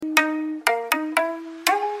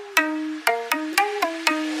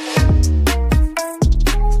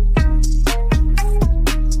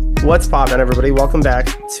What's poppin', everybody? Welcome back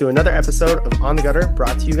to another episode of On the Gutter,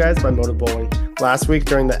 brought to you guys by Motive Bowling. Last week,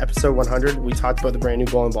 during the episode 100, we talked about the brand new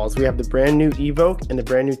bowling balls. We have the brand new Evoke and the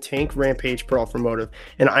brand new Tank Rampage Pearl from Motive,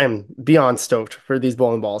 and I am beyond stoked for these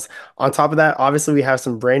bowling balls. On top of that, obviously, we have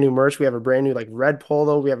some brand new merch. We have a brand new red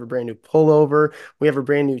polo. We have a brand new pullover. We have a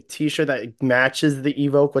brand new T-shirt that matches the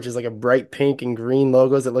Evoke, which is like a bright pink and green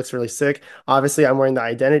logos. It looks really sick. Obviously, I'm wearing the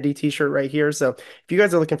Identity T-shirt right here. So if you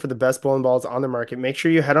guys are looking for the best bowling balls on the market, make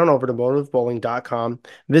sure you head on over to motivebowling.com,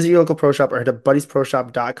 visit your local pro shop or head to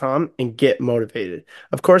buddiesproshop.com and get motivated.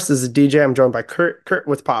 Of course, this is DJ. I'm joined by Kurt. Kurt,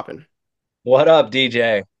 what's popping? What up,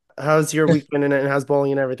 DJ? How's your week been and how's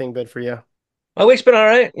bowling and everything been for you? My week's been all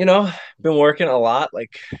right. Been working a lot,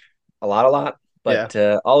 like a lot, Yeah.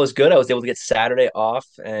 but all is good. I was able to get Saturday off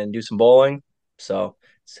and do some bowling, so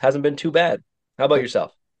it hasn't been too bad. How about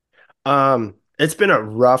yourself? It's been a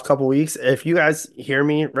rough couple weeks. If you guys hear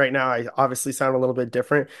me right now, I obviously sound a little bit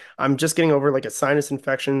different. I'm just getting over like a sinus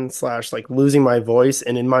infection slash like losing my voice,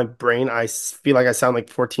 and in my brain, feel like I sound like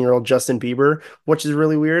 14-year-old Justin Bieber, which is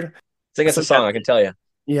really weird. Sing us So a song, I can tell you.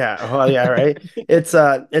 yeah, oh yeah, right.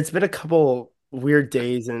 It's been a couple weird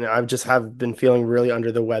days, and I've just have been feeling really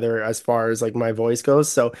under the weather as far as like my voice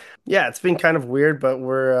goes. So yeah, it's been kind of weird, but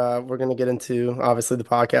we're gonna get into obviously the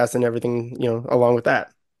podcast and everything, along with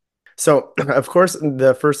that. So, of course,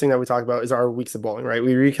 the first thing that we talk about is our weeks of bowling, right?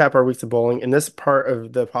 We recap our weeks of bowling, and this part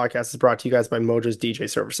of the podcast is brought to you guys by Mojo's DJ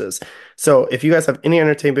Services. So, if you guys have any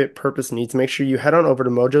entertainment purpose needs, make sure you head on over to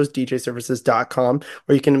mojosdjservices.com,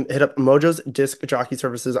 or you can hit up Mojo's Disc Jockey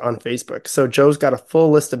Services on Facebook. So, Joe's got a full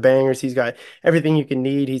list of bangers. He's got everything you can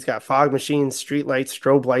need. He's got fog machines, street lights,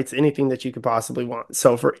 strobe lights, anything that you could possibly want.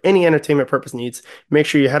 So, for any entertainment purpose needs, make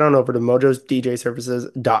sure you head on over to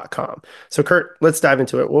mojosdjservices.com. So, Kurt, let's dive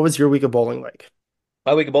into it. What was your week of bowling like?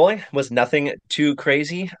 My week of bowling was nothing too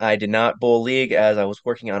crazy. I did not bowl league as I was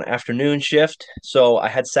working on afternoon shift, so I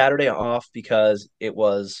had Saturday off because it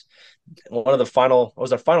was it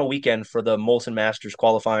was our final weekend for the Molson Masters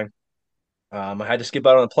qualifying. I had to skip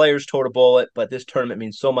out on the players tour to bowl it, but this tournament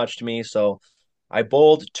means so much to me. So I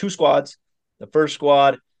bowled two squads. The first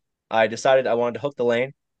squad, I decided I wanted to hook the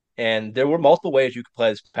lane, and there were multiple ways you could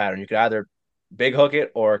play this pattern. You could either big hook it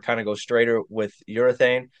or kind of go straighter with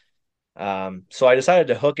urethane. So I decided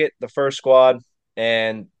to hook it the first squad,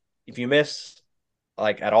 and if you miss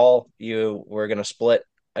like at all, you were gonna split.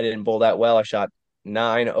 I didn't bowl that well. I shot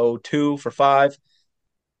 902 for five,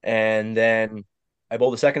 and then I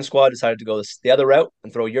bowled the second squad, decided to go the other route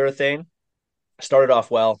and throw urethane. Started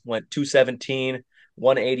off well, went 217,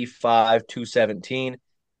 185, 217.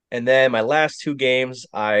 And then my last two games,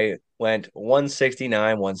 I went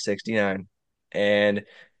 169, 169. And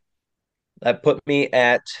that put me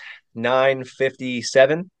at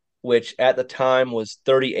 957, which at the time was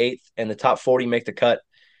 38th, and the top 40 make the cut.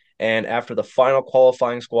 And after the final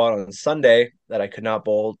qualifying squad on Sunday that I could not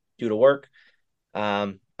bowl due to work,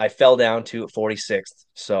 I fell down to 46th.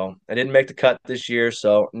 So I didn't make the cut this year.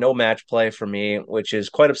 So no match play for me, which is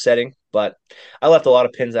quite upsetting. But I left a lot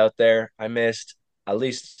of pins out there. I missed at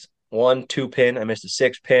least one 2 pin. I missed a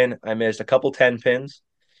 6 pin. I missed a couple 10 pins.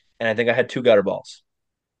 And I think I had two gutter balls.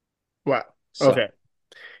 Wow. So Okay.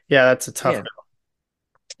 Yeah, that's a tough yeah,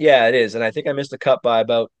 yeah, it is. And I think I missed the cut by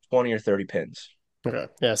about 20 or 30 pins. go. Okay.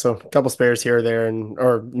 Yeah, so a couple spares here or there and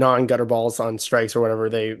or non-gutter balls on strikes or whatever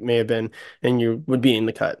they may have been, and you would be in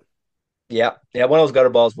the cut. Yeah. Yeah. One of those gutter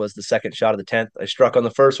balls was the second shot of the 10th. I struck on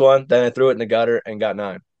the first one, then I threw it in the gutter and got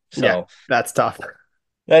nine. Yeah, So that's tough.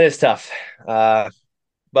 that is tough.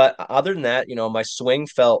 But other than that, my swing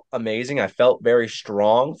felt amazing. I felt very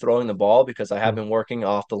strong throwing the ball because I have been working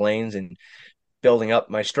off the lanes and building up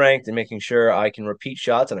my strength and making sure I can repeat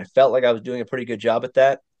shots. And I felt like I was doing a pretty good job at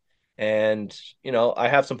that. And, I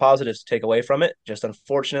have some positives to take away from it. Just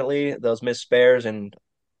unfortunately, those missed spares and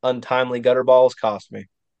untimely gutter balls cost me.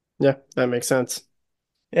 Yeah, that makes sense.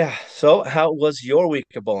 Yeah. So, how was your week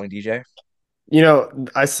of bowling, DJ?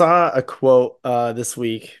 I saw a quote this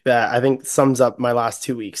week that I think sums up my last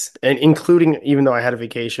 2 weeks, and including even though I had a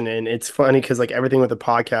vacation. And it's funny because like everything with the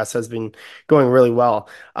podcast has been going really well.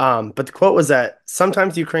 But the quote was that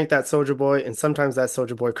sometimes you crank that soldier boy, and sometimes that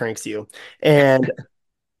soldier boy cranks you. And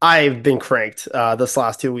I've been cranked this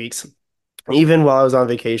last 2 weeks. Even while I was on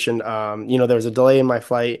vacation, there was a delay in my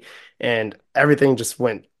flight, and everything just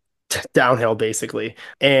went downhill basically.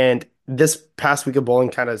 And this past week of bowling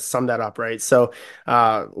kind of summed that up, right? So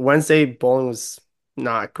Wednesday bowling was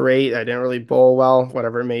not great. I didn't really bowl well,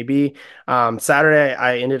 whatever it may be. Saturday,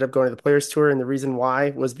 I ended up going to the Players Tour, and the reason why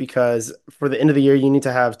was because for the end of the year, you need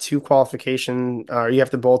to have two qualification, you have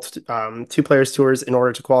to bowl two Players Tours in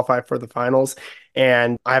order to qualify for the finals.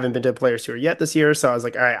 And I haven't been to a Players Tour yet this year, so I was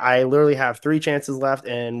like, all right, I literally have three chances left,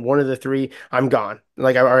 and one of the three, I'm gone.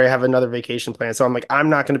 Like I already have another vacation plan, so I'm like, I'm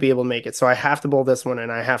not going to be able to make it. So I have to bowl this one,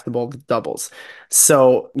 and I have to bowl the doubles.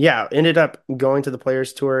 So yeah, ended up going to the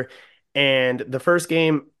Players Tour, and the first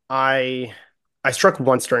game I struck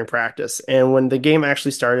once during practice, and when the game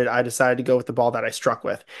actually started, I decided to go with the ball that I struck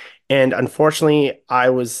with, and unfortunately, I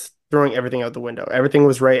was throwing everything out the window. Everything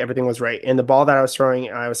was right, and the ball that I was throwing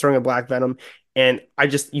a black venom, and I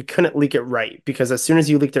just you couldn't leak it right because as soon as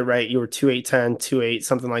you leaked it right, you were 2-8-10, 2-8,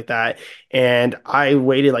 something like that. And I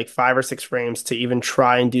waited like 5 or 6 frames to even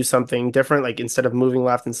try and do something different. Like instead of moving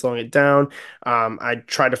left and slowing it down, I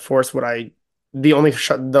tried to force what I the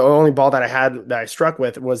only ball that I had that I struck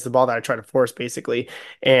with was the ball that I tried to force basically,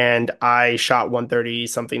 and I shot 130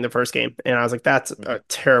 something the first game, and I was like, that's a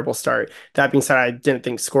terrible start. That being said, I didn't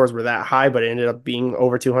think scores were that high, but it ended up being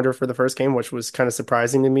over 200 for the first game, which was kind of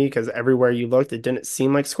surprising to me because everywhere you looked, it didn't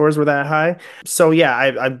seem like scores were that high. So yeah,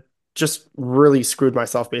 I just really screwed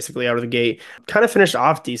myself basically out of the gate. Kind of finished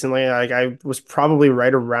off decently. Like I was probably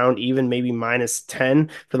right around even maybe -10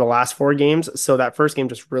 for the last four games. So that first game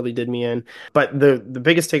just really did me in. But the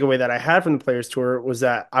biggest takeaway that I had from the Players Tour was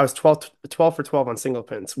that I was 12 for 12 on single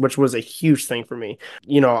pins, which was a huge thing for me.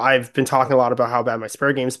 I've been talking a lot about how bad my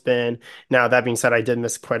spare game's been. Now, that being said, I did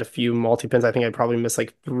miss quite a few multi pins. I think I probably missed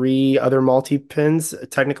like three other multi pins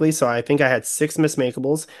technically. So I think I had six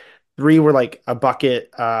mismakeables. Three were like a bucket,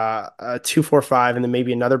 a 2-4-5, and then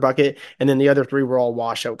maybe another bucket. And then the other three were all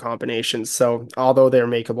washout combinations. So although they're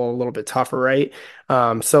makeable, a little bit tougher, right?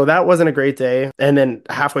 So that wasn't a great day. And then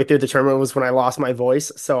halfway through the tournament was when I lost my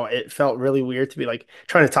voice. So it felt really weird to be like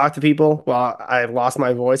trying to talk to people while I lost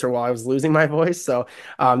my voice or while I was losing my voice. So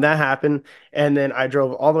that happened. And then I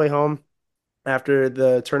drove all the way home after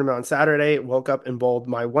the tournament on Saturday, woke up and bowled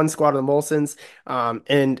my one squad of the Molsons.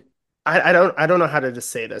 And I don't know how to just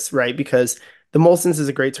say this, right? Because the Molsons is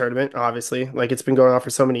a great tournament, obviously. Like it's been going on for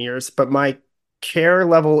so many years, but my care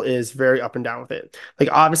level is very up and down with it. Like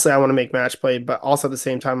obviously I want to make match play, but also at the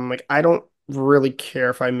same time, I'm like, I don't really care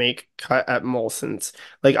if I make cut at Molsons.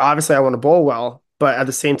 Like obviously I want to bowl well, but at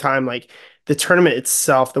the same time, like the tournament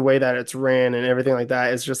itself, the way that it's ran and everything like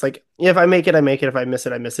that is just like, if I make it, I make it. If I miss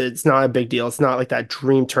it, I miss it. It's not a big deal. It's not like that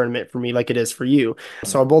dream tournament for me like it is for you.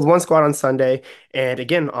 So I bowled one squad on Sunday, and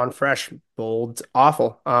again on fresh, bowled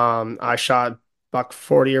awful. I shot buck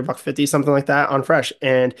 40 or buck 50, something like that on fresh.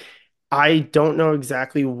 And I don't know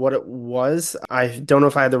exactly what it was. I don't know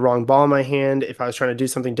if I had the wrong ball in my hand, if I was trying to do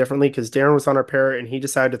something differently, because Darren was on our pair and he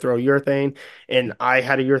decided to throw urethane, and I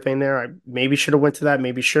had a urethane there. I maybe should have went to that,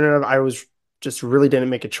 maybe shouldn't have. I was just really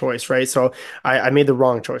didn't make a choice, right? So I made the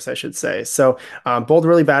wrong choice, I should say. So bowled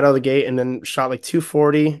really bad out of the gate and then shot like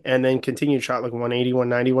 240 and then continued shot like 180,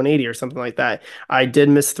 190, 180 or something like that. I did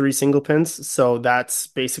miss three single pins, so that's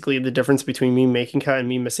basically the difference between me making cut and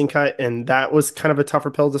me missing cut, and that was kind of a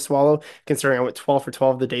tougher pill to swallow considering I went 12 for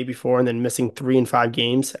 12 the day before and then missing 3 in 5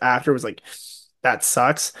 games after was like that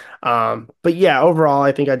sucks. But yeah, overall,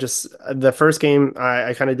 I think the first game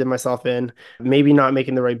I kind of did myself in, maybe not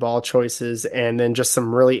making the right ball choices, and then just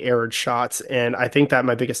some really errored shots. And I think that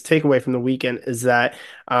my biggest takeaway from the weekend is that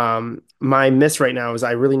my miss right now is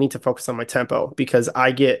I really need to focus on my tempo because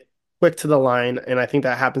I get quick to the line, and I think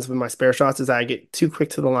that happens with my spare shots is I get too quick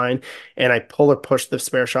to the line and I pull or push the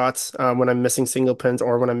spare shots when I'm missing single pins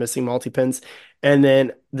or when I'm missing multi pins. And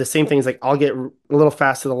then the same thing is like I'll get a little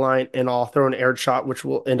fast to the line and I'll throw an aired shot, which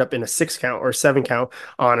will end up in a 6 count or a 7 count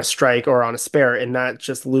on a strike or on a spare. And that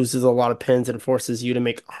just loses a lot of pins and forces you to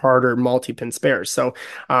make harder multi-pin spares. So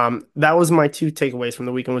that was my two takeaways from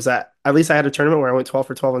the weekend was that at least I had a tournament where I went 12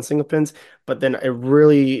 for 12 on single pins, but then it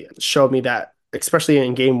really showed me that especially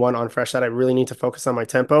in game one on fresh that I really need to focus on my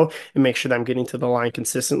tempo and make sure that I'm getting to the line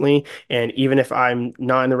consistently. And even if I'm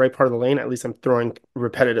not in the right part of the lane, at least I'm throwing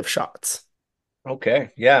repetitive shots. Okay.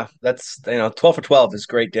 Yeah. That's, 12 for 12 is a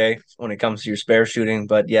great day when it comes to your spare shooting.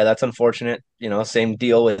 But yeah, that's unfortunate. Same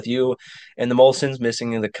deal with you and the Molsons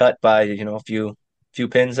missing the cut by, a few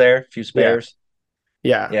pins there, a few Yeah. spares.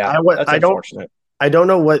 Yeah. Yeah, that's unfortunate. I don't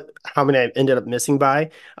know how many I ended up missing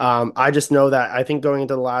by. I just know that I think going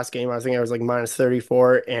into the last game, I think I was like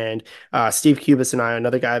 -34, and Steve Cubis and I,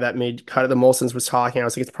 another guy that made cut of the Molsons, was talking. I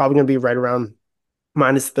was like, it's probably going to be right around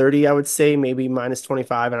 -30, I would say, maybe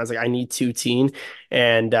 -25. And I was like, I need 2 teen.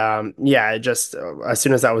 And yeah, it just as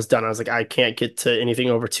soon as that was done, I was like, I can't get to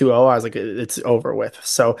anything over 2-0. I was like, it's over with.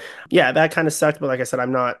 So yeah, that kind of sucked. But like I said,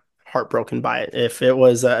 I'm not heartbroken by it. If it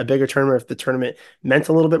was a bigger tournament, if the tournament meant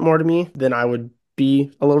a little bit more to me, then I would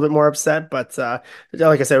be a little bit more upset. But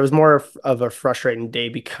like I said, it was more of a frustrating day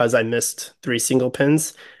because I missed three single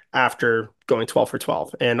pins after going 12 for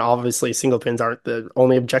 12. And obviously, single pins aren't the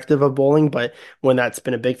only objective of bowling, but when that's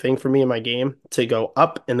been a big thing for me in my game to go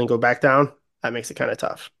up and then go back down, that makes it kind of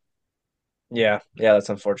tough. Yeah, yeah, that's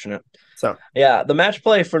unfortunate. So, Yeah, the match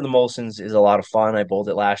play for the Molsons is a lot of fun. I bowled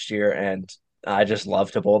it last year, and I just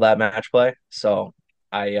love to bowl that match play. So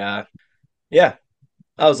yeah,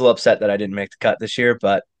 I was a little upset that I didn't make the cut this year,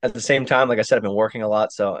 but at the same time, like I said, I've been working a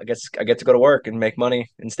lot, so I guess I get to go to work and make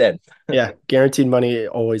money instead. yeah, guaranteed money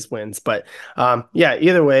always wins. But yeah,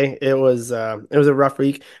 either way, it was a rough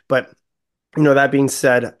week. But that being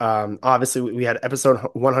said, obviously we had episode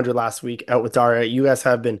 100 last week out with Daria. You guys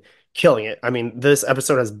have been killing it. I mean, this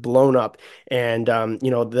episode has blown up, and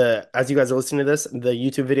the as you guys are listening to this, the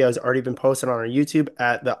YouTube video has already been posted on our YouTube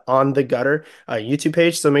at the On the Gutter YouTube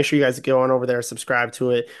page. So make sure you guys go on over there, subscribe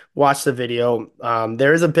to it, watch the video.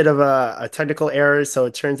 There is a bit of a technical error, so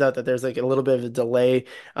it turns out that there's like a little bit of a delay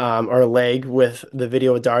or a lag with the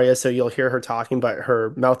video with Daria. So you'll hear her talking, but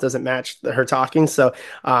her mouth doesn't match her talking. So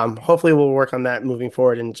hopefully we'll work on that moving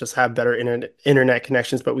forward and just have better internet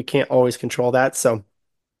connections, but we can't always control that. So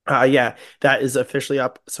yeah, that is officially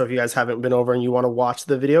up. So if you guys haven't been over and you want to watch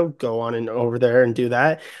the video, go on and over there and do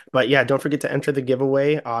that. But yeah, don't forget to enter the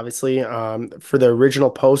giveaway, obviously, for the original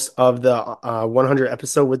post of the 100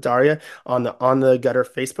 episode with Daria on the Gutter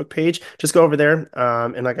Facebook page. Just go over there,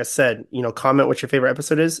 and like I said, comment what your favorite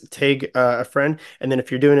episode is, tag a friend, and then if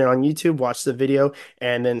you're doing it on YouTube, watch the video,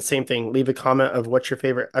 and then same thing, leave a comment of what your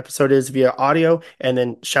favorite episode is via audio, and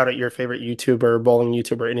then shout out your favorite YouTuber, bowling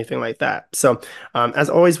YouTuber, anything like that. So. As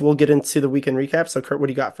always, we'll get into the weekend recap. So, Kurt, what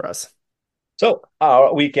do you got for us? So,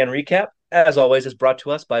 our weekend recap, as always, is brought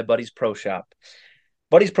to us by Buddy's Pro Shop.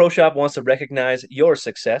 Buddy's Pro Shop wants to recognize your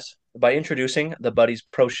success by introducing the Buddy's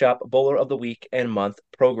Pro Shop Bowler of the Week and Month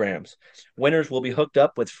programs. Winners will be hooked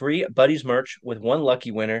up with free Buddy's merch, with one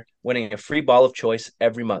lucky winner winning a free ball of choice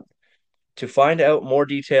every month. To find out more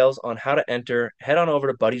details on how to enter, head on over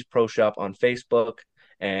to Buddy's Pro Shop on Facebook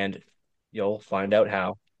and you'll find out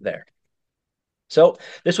how there. So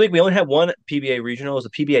this week we only had one PBA regional. It was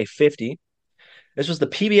the PBA 50. This was the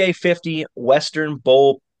PBA 50 Western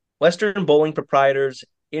Bowling Proprietors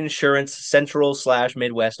Insurance Central /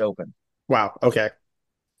 Midwest Open. Wow. Okay.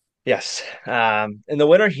 Yes. And the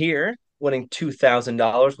winner here, winning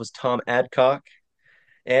 $2,000, was Tom Adcock.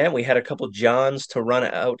 And we had a couple Johns to run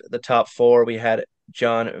out the top four. We had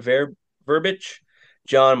John Verbich,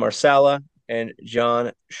 John Marsala, and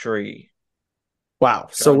John Shree. Wow.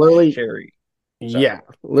 So John literally, Sherry. Sorry. yeah,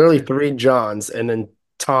 literally three Johns, and then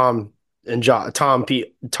Tom and John. Tom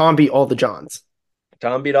beat all the Johns.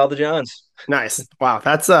 Tom beat all the Johns. Nice. Wow.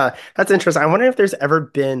 That's interesting. I wonder if there's ever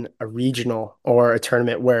been a regional or a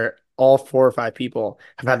tournament where all four or five people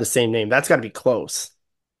have had the same name. That's got to be close.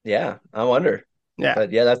 Yeah, I wonder. Yeah.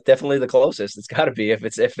 But yeah, that's definitely the closest. It's got to be if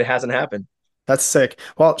it hasn't happened. That's sick.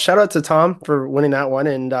 Well, shout out to Tom for winning that one,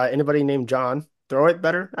 and anybody named John, throw it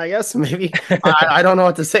better, I guess. Maybe I don't know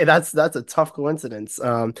what to say. That's a tough coincidence.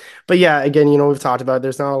 But yeah, again, we've talked about it.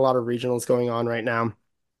 There's not a lot of regionals going on right now.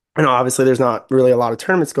 And obviously, there's not really a lot of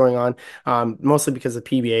tournaments going on, mostly because of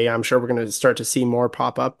PBA. I'm sure we're going to start to see more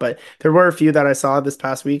pop up, but there were a few that I saw this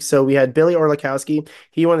past week. So we had Billy Orlikowski.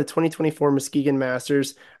 He won the 2024 Muskegon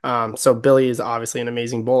Masters. So Billy is obviously an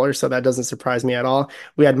amazing bowler, so that doesn't surprise me at all.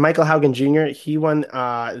 We had Michael Haugen Jr. He won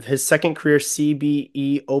his second career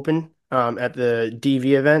CBE Open at the DV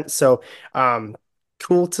event. So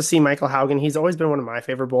cool to see Michael Haugen. He's always been one of my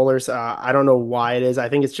favorite bowlers. I don't know why it is. I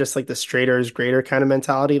think it's just like the straighter is greater kind of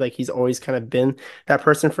mentality. Like he's always kind of been that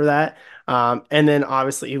person for that. And then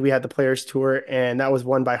obviously we had the Players Tour, and that was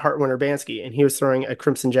won by Hartwin Urbanski, and he was throwing a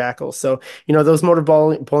Crimson Jackal. So those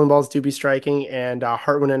bowling balls do be striking. And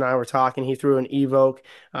Hartwin and I were talking. He threw an Evoke.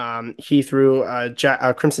 He threw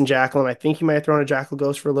a Crimson Jackal, and I think he might have thrown a Jackal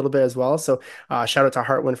Ghost for a little bit as well. So shout out to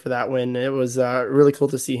Hartwin for that win. It was really cool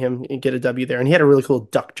to see him get a W there, and he had a really cool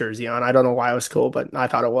duck jersey on. I don't know why it was cool, but I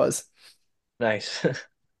thought it was. Nice.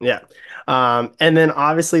 Yeah. And then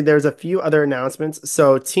obviously there's a few other announcements.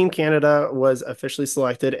 So Team Canada was officially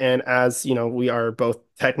selected. And as you know, we are both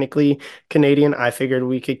technically Canadian, I figured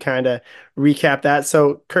we could kind of recap that.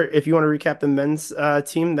 So Kurt, if you want to recap the men's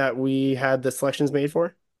team that we had the selections made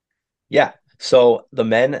for. Yeah. So the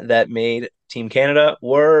men that made Team Canada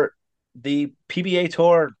were the PBA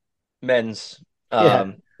Tour men's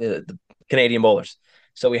Yeah. the Canadian bowlers.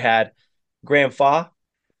 So we had Graham Faw,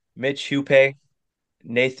 Mitch Hupe,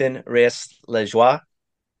 Nathan Reyes Lejoie.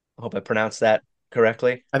 I hope I pronounced that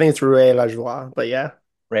correctly. I think it's Rouet Lajoie, but yeah.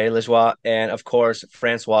 Ray Lejoie, and of course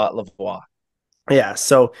Francois Lavoie. Yeah,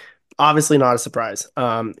 so obviously not a surprise.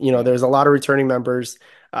 There's a lot of returning members,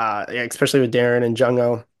 especially with Darren and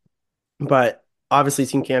Jungo. But obviously,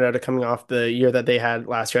 Team Canada coming off the year that they had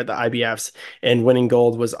last year at the IBFs and winning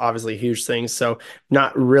gold was obviously a huge thing. So,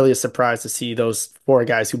 not really a surprise to see those four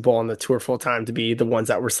guys who bowl on the tour full time to be the ones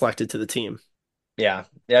that were selected to the team. Yeah,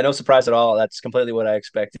 yeah, no surprise at all. That's completely what I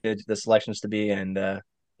expected the selections to be, and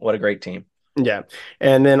what a great team. Yeah.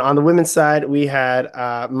 And then on the women's side, we had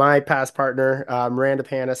my past partner, Miranda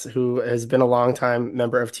Panis, who has been a longtime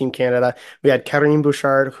member of Team Canada. We had Karine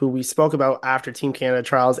Bouchard, who we spoke about after Team Canada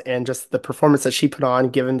trials and just the performance that she put on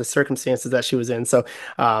given the circumstances that she was in. So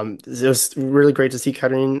it was really great to see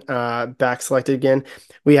Karine back selected again.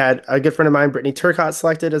 We had a good friend of mine, Brittany Turcott,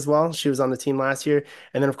 selected as well. She was on the team last year.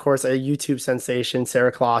 And then, of course, a YouTube sensation,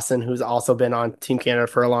 Sarah Clausen, who's also been on Team Canada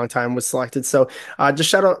for a long time, was selected. So just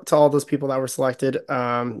shout out to all those people that were selected.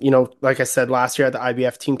 Like I said, last year at the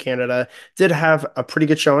IBF, Team Canada did have a pretty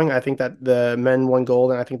good showing. I think that the men won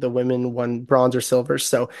gold and I think the women won bronze or silver.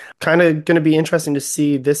 So kind of going to be interesting to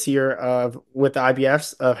see this year of with the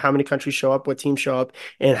IBFs of how many countries show up, what teams show up,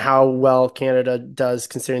 and how well Canada does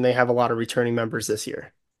considering they have a lot of returning members this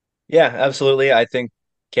year. Yeah, absolutely. I think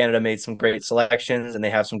Canada made some great selections, and they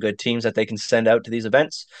have some good teams that they can send out to these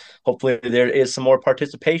events. Hopefully, there is some more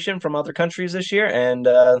participation from other countries this year, and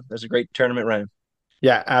there's a great tournament run.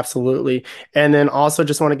 Yeah, absolutely. And then also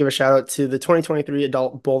just want to give a shout out to the 2023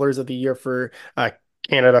 Adult Bowlers of the Year for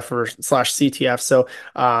Canada for slash CTF. So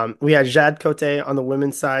we had Jade Cote on the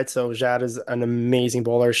women's side. So Jade is an amazing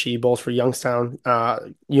bowler. She bowls for Youngstown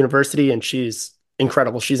University and she's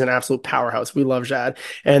incredible. She's an absolute powerhouse. We love Jade.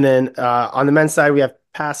 And then on the men's side, we have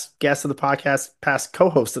past guest of the podcast, past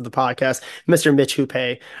co-host of the podcast, Mr. Mitch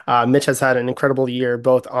Hupay. Mitch has had an incredible year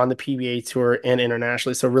both on the PBA tour and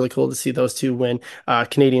internationally. So really cool to see those two win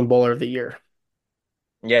Canadian Bowler of the Year.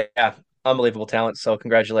 Yeah, unbelievable talent. So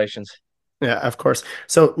congratulations. Yeah, of course.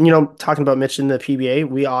 So, talking about Mitch in the PBA,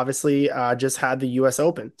 we obviously just had the US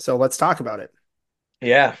Open. So let's talk about it.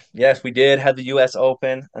 Yeah, yes, we did have the U.S.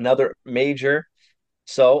 Open, another major.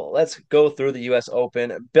 So let's go through the U.S.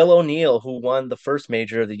 Open. Bill O'Neill, who won the first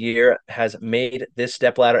major of the year, has made this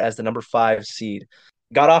stepladder as the number 5 seed.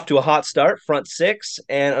 Got off to a hot start, front six,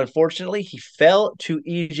 and unfortunately, he fell to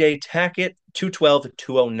EJ Tackett 212 to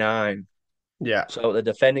 209. Yeah. So the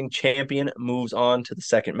defending champion moves on to the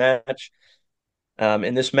second match.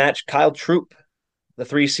 In this match, Kyle Troop, the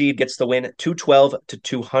 3 seed, gets the win 212 to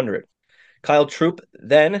 200. Kyle Troop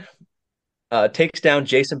then takes down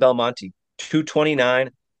Jason Belmonte 229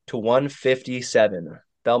 to 157.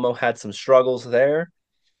 Belmo had some struggles there.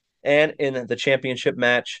 And in the championship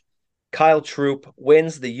match, Kyle Troop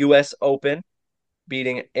wins the U.S. Open,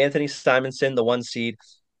 beating Anthony Simonson, the 1 seed,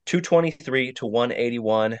 223 to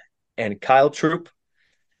 181. And Kyle Troop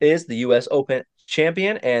is the U.S. Open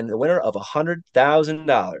champion and the winner of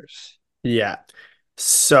 $100,000. Yeah.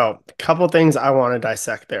 So, a couple things I want to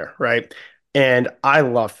dissect there, right? And I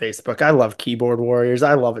love Facebook. I love keyboard warriors.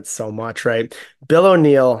 I love it so much, right? Bill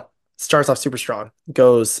O'Neill starts off super strong,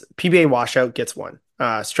 goes PBA washout, gets one.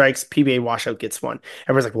 Strikes PBA washout, gets one.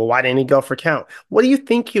 Everyone's like, well, why didn't he go for count? What do you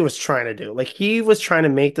think he was trying to do? Like, he was trying to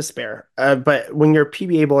make the spare. But when you're a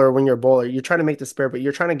PBA bowler, when you're a bowler, you're trying to make the spare, but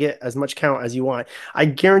you're trying to get as much count as you want. I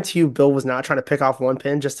guarantee you, Bill was not trying to pick off one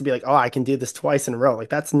pin just to be like, oh, I can do this twice in a row. Like,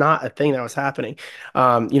 that's not a thing that was happening.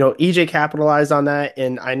 EJ capitalized on that,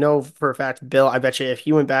 and I know for a fact, Bill, I bet you if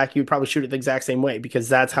he went back, he would probably shoot it the exact same way because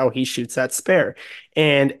that's how he shoots that spare.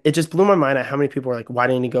 And it just blew my mind at how many people are like, why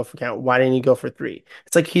didn't he go for count? Why didn't he go for three?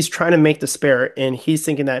 It's like he's trying to make the spare, and he's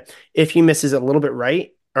thinking that if he misses it a little bit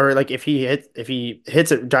right, or like if he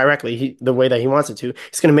hits it directly the way that he wants it to,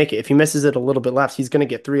 he's gonna make it. If he misses it a little bit left, he's gonna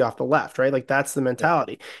get three off the left, right? Like that's the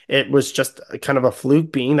mentality. It was just kind of a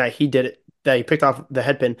fluke being that he did it that he picked off the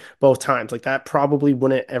headpin both times. Like that probably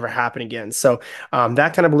wouldn't ever happen again. So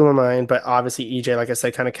that kind of blew my mind. But obviously, EJ, like I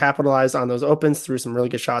said, kind of capitalized on those opens, threw some really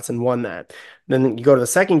good shots, and won that. Then you go to the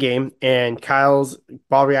second game, and Kyle's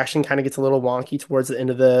ball reaction kind of gets a little wonky towards the end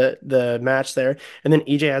of the match there. And then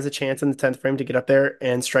EJ has a chance in the 10th frame to get up there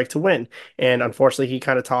and strike to win. And unfortunately, he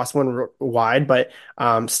kind of tossed one wide, but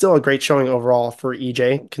still a great showing overall for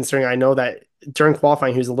EJ, considering I know that during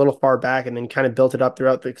qualifying, he was a little far back and then kind of built it up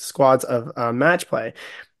throughout the squads of match play.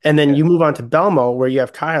 And then Yeah. you move on to Belmo, where you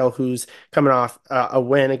have Kyle, who's coming off a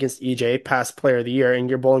win against EJ, past player of the year, and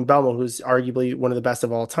you're bowling Belmo, who's arguably one of the best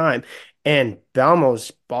of all time. And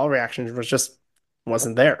Belmo's ball reaction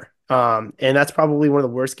wasn't there. And that's probably one of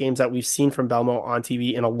the worst games that we've seen from Belmo on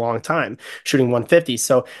TV in a long time, shooting 150.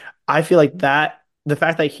 So I feel like that the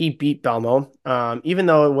fact that he beat Belmo, even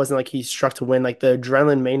though it wasn't like he struck to win, like the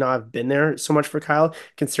adrenaline may not have been there so much for Kyle,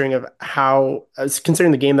 considering of how,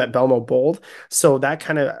 considering the game that Belmo bowled. So that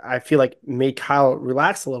kind of, I feel like, made Kyle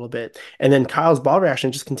relax a little bit. And then Kyle's ball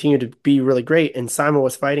reaction just continued to be really great. And Simon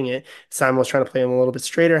was fighting it. Simon was trying to play him a little bit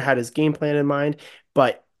straighter, had his game plan in mind.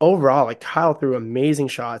 But overall, like Kyle threw amazing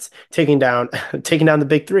shots, taking down, taking down the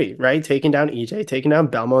big three, right? Taking down EJ, taking down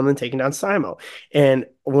Belmo, and then taking down Simo. And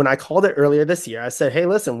when I called it earlier this year, I said, hey,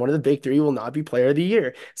 listen, one of the big three will not be player of the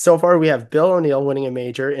year. So far, we have Bill O'Neill winning a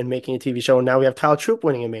major and making a TV show, and now we have Kyle Troop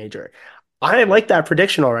winning a major. I Yep. like that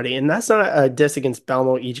prediction already, and that's not a diss against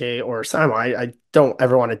Belmo, EJ, or Simon. I don't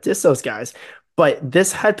ever want to diss those guys, but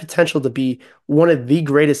this had potential to be one of the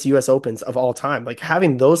greatest U.S. Opens of all time. Like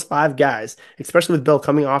having those five guys, especially with Bill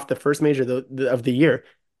coming off the first major of the year,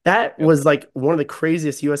 that Yep. was like one of the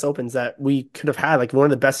craziest U.S. Opens that we could have had, like one of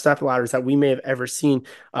the best step ladders that we may have ever seen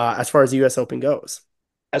as far as the U.S. Open goes.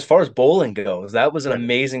 As far as bowling goes, that was an Right.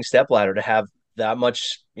 amazing step ladder to have that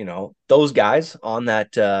much, those guys on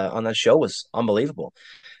that show was unbelievable.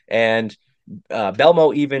 And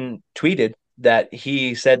Belmo even tweeted that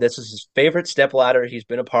he said this is his favorite step ladder he's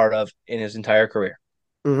been a part of in his entire career.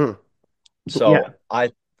 Hmm. So Yeah.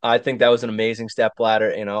 I think that was an amazing step ladder.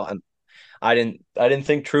 And I didn't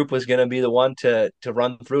think Troop was gonna be the one to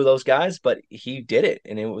run through those guys, but he did it,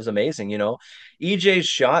 and it was amazing. EJ's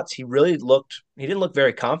shots, he didn't look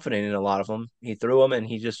very confident in a lot of them. He threw them, and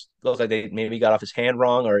he just looked like they maybe got off his hand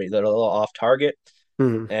wrong or they're a little off target.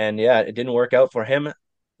 Mhm. And yeah, it didn't work out for him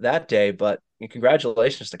that day. But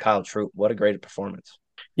congratulations to Kyle Troop. What a great performance.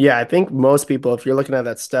 Yeah, I think most people, if you're looking at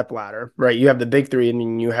that step ladder, right, you have the big three and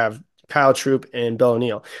then you have Kyle Troop and Bill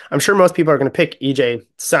O'Neill. I'm sure most people are going to pick EJ,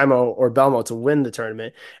 Simo, or Belmo to win the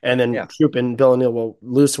tournament, and then Yeah. Troop and Bill O'Neill will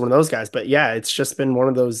lose to one of those guys. But yeah, it's just been one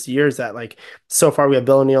of those years that, like, so far we have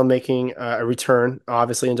Bill O'Neill making a return,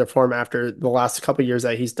 obviously into form after the last couple of years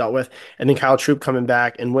that he's dealt with, and then Kyle Troop coming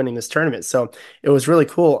back and winning this tournament. So it was really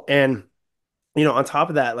cool. And on top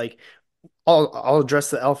of that, like I'll address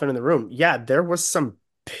the elephant in the room. Yeah, there was some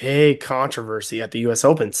big controversy at the US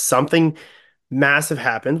Open. Something massive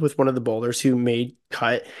happened with one of the bowlers who made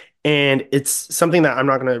cut. And it's something that I'm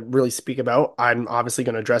not going to really speak about. I'm obviously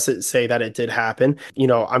going to address it, say that it did happen.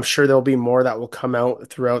 I'm sure there'll be more that will come out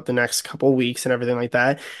throughout the next couple weeks and everything like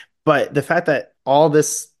that. But the fact that all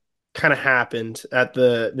this kind of happened at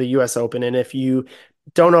the US Open, and if you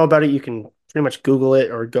don't know about it, you can pretty much Google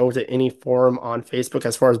it or go to any forum on Facebook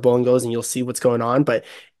as far as bowling goes, and you'll see what's going on. But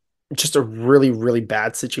just a really, really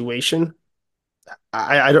bad situation.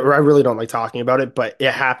 I really don't like talking about it, but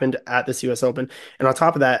it happened at this U.S. Open. And on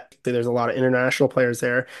top of that, there's a lot of international players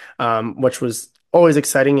there, which was always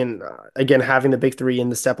exciting. And again, having the big three in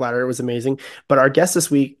the step ladder was amazing. But our guest this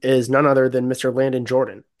week is none other than Mr. Landin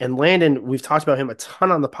Jordan. And Landon, we've talked about him a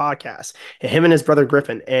ton on the podcast, and him and his brother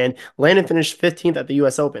Griffin. And Landon finished 15th at the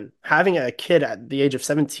U.S. Open. Having a kid at the age of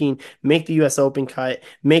 17 make the U.S. Open cut,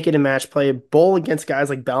 make it a match play, bowl against guys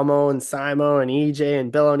like Belmo and Simo and EJ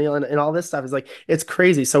and Bill O'Neill and all this stuff is like it's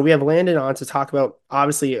crazy. So we have Landon on to talk about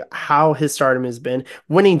obviously how his stardom has been,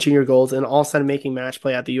 winning junior golds, and all of a sudden making match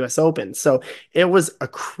play at the U.S. Open. So it was a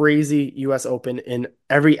crazy U.S. Open in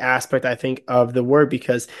every aspect, I think, of the word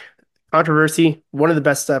because controversy, one of the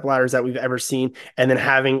best step ladders that we've ever seen, and then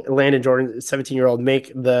having Landon Jordan, 17-year-old,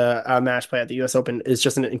 make the match play at the U.S. Open is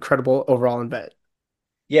just an incredible overall event.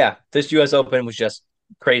 Yeah, this US Open was just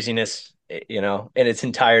craziness, in its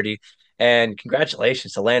entirety. And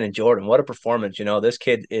congratulations to Landon Jordan. What a performance. This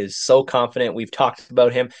kid is so confident. We've talked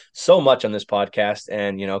about him so much on this podcast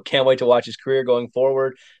and, can't wait to watch his career going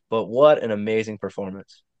forward. But what an amazing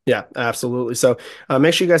performance. Yeah, absolutely. So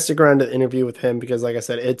make sure you guys stick around to the interview with him because, like I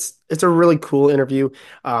said, it's a really cool interview.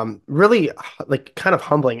 Really like kind of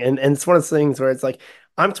humbling, and it's one of those things where it's like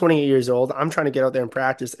I'm 28 years old. I'm trying to get out there and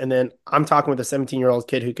practice, and then I'm talking with a 17-year-old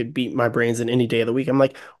kid who could beat my brains in any day of the week. I'm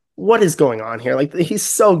like, what is going on here? Like he's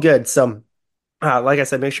so good. So like I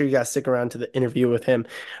said, make sure you guys stick around to the interview with him.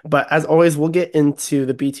 But as always, we'll get into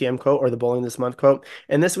the BTM quote or the Bowling This Month quote.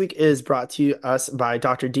 And this week is brought to us by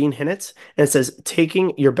Dr. Dean Hinnitz. And it says,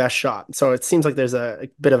 taking your best shot. So it seems like there's a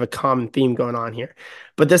bit of a common theme going on here.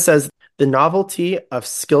 But this says, the novelty of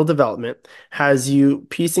skill development has you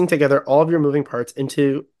piecing together all of your moving parts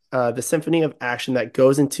into the symphony of action that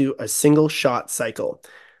goes into a single shot cycle.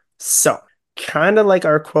 So, kind of like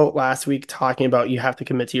our quote last week talking about you have to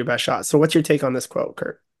commit to your best shot. So, what's your take on this quote,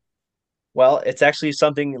 Kurt? Well, it's actually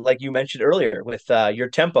something like you mentioned earlier with your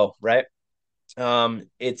tempo, right?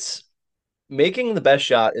 It's making the best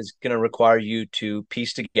shot is going to require you to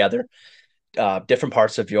piece together different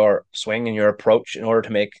parts of your swing and your approach in order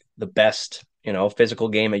to make the best, physical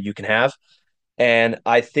game that you can have. And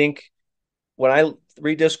I think when I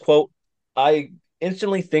read this quote, I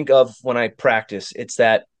instantly think of when I practice. It's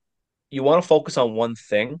that you want to focus on one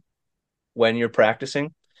thing when you're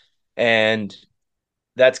practicing. And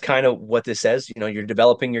that's kind of what this says. You know, you're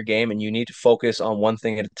developing your game and you need to focus on one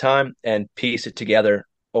thing at a time and piece it together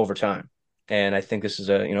over time. And I think this is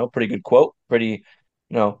a, pretty good quote, pretty,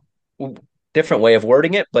 you know, different way of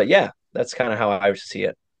wording it. But yeah, that's kind of how I see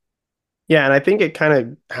it. Yeah, and I think it kind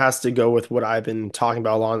of has to go with what I've been talking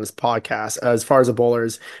about a lot on this podcast as far as a bowler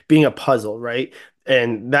is being a puzzle, right?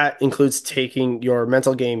 And that includes taking your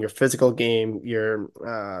mental game, your physical game, your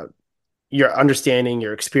understanding,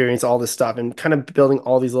 your experience, all this stuff, and kind of building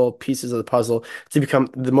all these little pieces of the puzzle to become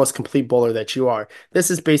the most complete bowler that you are.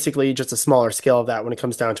 This is basically just a smaller scale of that when it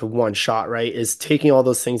comes down to one shot, right? Is taking all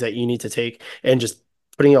those things that you need to take and just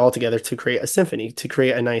putting it all together to create a symphony, to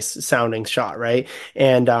create a nice sounding shot, right?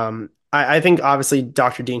 And I think obviously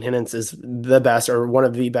Dr. Dean Hinnants is the best or one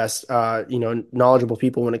of the best, knowledgeable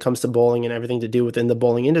people when it comes to bowling and everything to do within the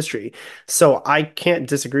bowling industry. So I can't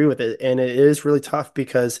disagree with it, and it is really tough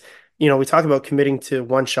because we talk about committing to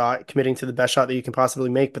one shot, committing to the best shot that you can possibly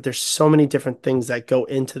make, but there's so many different things that go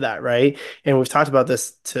into that, right? And we've talked about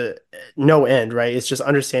this to no end, right? It's just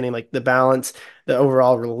understanding like the balance, the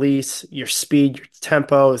overall release, your speed, your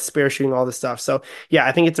tempo, spare shooting, all this stuff. So, yeah,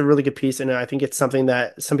 I think it's a really good piece. And I think it's something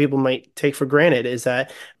that some people might take for granted is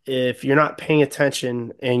that if you're not paying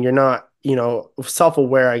attention and you're not,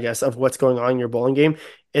 self-aware, I guess, of what's going on in your bowling game,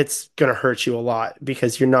 it's going to hurt you a lot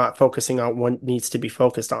because you're not focusing on what needs to be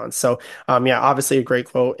focused on. So, yeah, obviously a great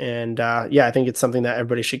quote. And yeah, I think it's something that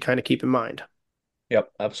everybody should kind of keep in mind.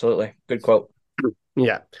 Yep, absolutely. Good quote.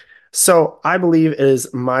 Yeah. So I believe it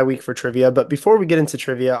is my week for trivia. But before we get into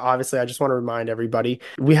trivia, obviously, I just want to remind everybody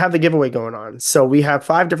we have the giveaway going on. So we have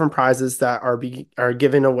five different prizes that are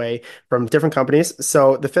given away from different companies.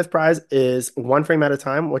 So the fifth prize is One Frame at a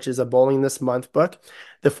Time, which is a Bowling This Month book.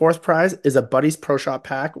 The fourth prize is a Buddies Pro Shop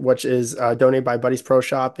pack, which is donated by Buddies Pro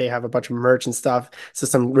Shop. They have a bunch of merch and stuff. So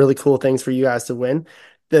some really cool things for you guys to win.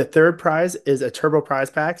 The third prize is a turbo prize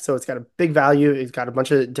pack. So it's got a big value. It's got a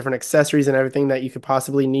bunch of different accessories and everything that you could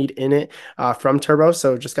possibly need in it from Turbo.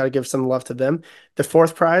 So just got to give some love to them. The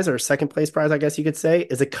fourth prize or second place prize, I guess you could say,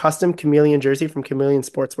 is a custom Chameleon jersey from Chameleon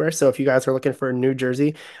Sportswear. So if you guys are looking for a new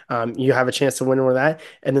jersey, you have a chance to win one of that.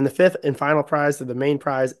 And then the fifth and final prize, or the main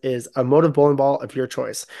prize, is a motive bowling ball of your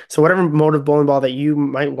choice. So whatever motive bowling ball that you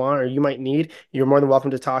might want or you might need, you're more than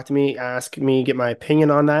welcome to talk to me, ask me, get my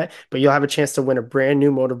opinion on that. But you'll have a chance to win a brand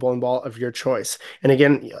new motive bowling ball of your choice. And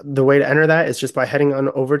again, the way to enter that is just by heading on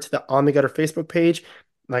over to the On the Gutter Facebook page.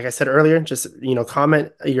 Like I said earlier, just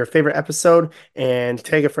comment your favorite episode and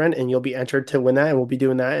tag a friend, and you'll be entered to win that. And we'll be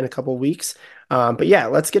doing that in a couple of weeks. But yeah,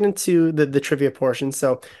 let's get into the trivia portion.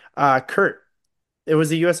 So, Kurt, it was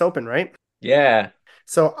the U.S. Open, right? Yeah.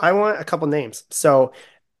 So I want a couple names. So,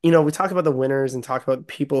 we talk about the winners and talk about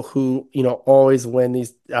people who, always win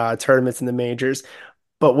these tournaments in the majors.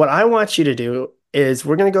 But what I want you to do is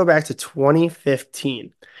we're going to go back to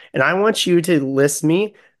 2015, and I want you to list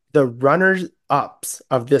me the runners-ups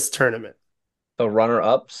of this tournament. The runner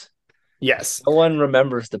ups. Yes. No one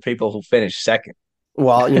remembers the people who finished second.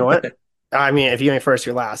 Well, you know what? I mean, if you ain't first,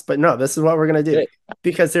 you're last. But no, this is what we're gonna do Good.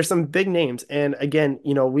 because there's some big names. And again,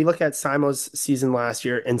 we look at Simo's season last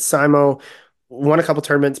year, and Simo won a couple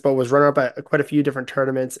tournaments, but was runner up at quite a few different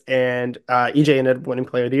tournaments. And EJ ended up winning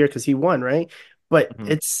Player of the Year because he won, right? But Mhm.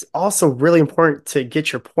 it's also really important to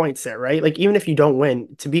get your points there, right? Like even if you don't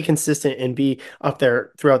win, to be consistent and be up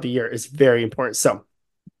there throughout the year is very important. So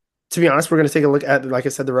to be honest, we're going to take a look at, like I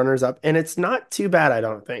said, the runners up, and it's not too bad, I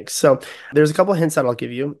don't think. So there's a couple hints that I'll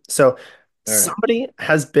give you. So All right. somebody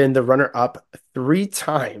has been the runner up three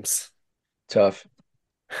times. Tough.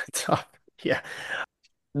 Tough. Yeah.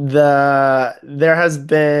 There has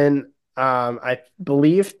been I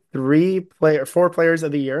believe four players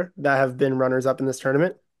of the year that have been runners up in this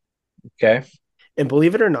tournament. Okay. And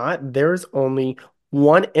believe it or not, there's only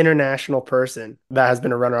one international person that has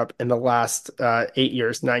been a runner up in the last 8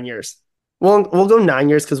 years, 9 years. We'll go 9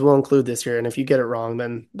 years because we'll include this year. And if you get it wrong,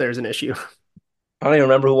 then there's an issue. I don't even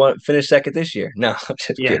remember who finished second this year. No, I'm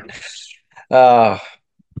just Yeah. kidding. Uh,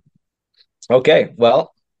 okay.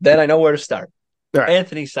 Well, then I know where to start. All right.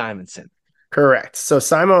 Anthony Simonson. Correct. So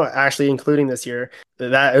Simo actually including this year,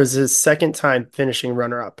 that was his second time finishing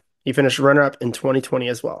runner up. He finished runner up in 2020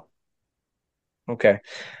 as well. Okay.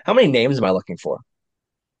 How many names am I looking for?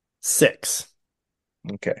 Six.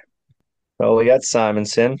 Okay. So we got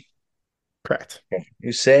Simonson. Correct. Okay.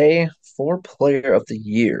 You say four player of the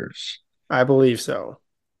years. I believe so.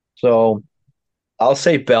 So I'll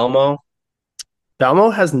say Belmo.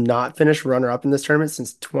 Belmo has not finished runner-up in this tournament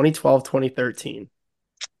since 2012, 2013.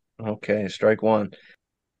 Okay, strike one.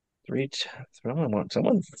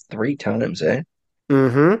 Someone 3 times, eh?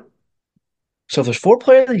 Mm-hmm. So there's four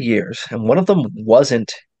player of the years, and one of them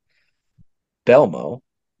wasn't Belmo.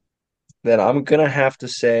 Then I'm gonna have to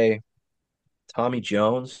say Tommy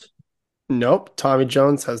Jones. Nope. Tommy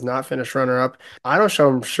Jones has not finished runner-up. I don't show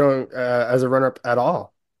him showing as a runner-up at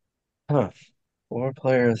all. Huh. Four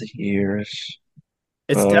player of the years.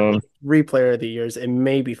 It's Um, definitely three player of the years. It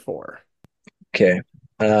may be four. okay.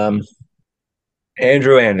 Um,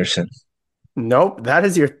 Andrew Anderson. Nope. That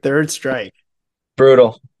is your third strike.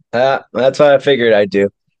 Brutal. That's what I figured I'd do.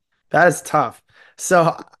 That is tough.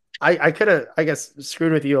 So I could have, I guess,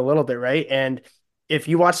 screwed with you a little bit, right? And if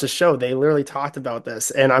you watch the show, they literally talked about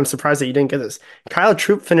this, and I'm surprised that you didn't get this. Kyle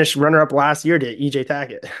Troop finished runner-up last year to EJ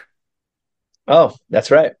Tackett. Oh,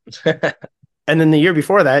 that's right. And then the year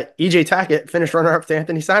before that, EJ Tackett finished runner-up to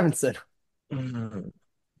Anthony Simonson. Mm,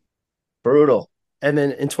 brutal. And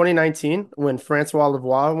then in 2019, when Francois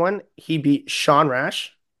Lavoie won, he beat Sean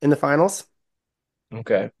Rash in the finals.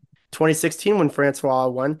 Okay. 2016, when Francois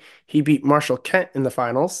won, he beat Marshall Kent in the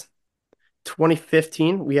finals.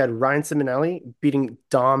 2015, we had Ryan Simonelli beating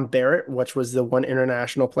Dom Barrett, which was the one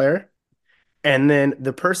international player. And then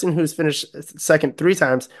the person who's finished second three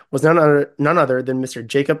times was none other than Mr.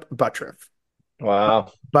 Jacob Buttriff.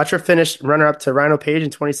 Wow. Buttriff finished runner-up to Rhino Page in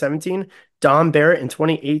 2017, Dom Barrett in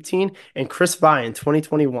 2018, and Chris Vi in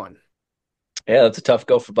 2021. Yeah, that's a tough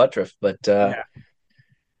go for Buttriff, but Yeah.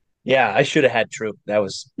 yeah, I should have had Troop. That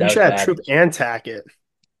was You that was should have bad. Troop and Tackett.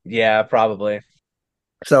 Yeah, probably.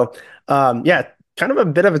 So, yeah, kind of a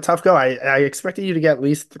bit of a tough go. I expected you to get at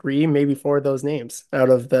least three, maybe four of those names out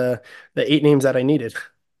of the eight names that I needed,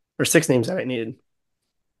 or six names that I needed.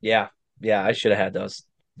 Yeah, yeah, I should have had those.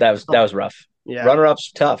 That was rough. Yeah. Runner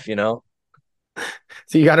up's tough.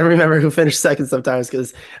 So you got to remember who finished second sometimes,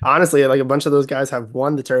 because honestly, like a bunch of those guys have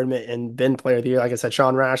won the tournament and been player of the year. Like I said,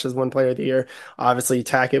 Sean Rash has won player of the year. Obviously,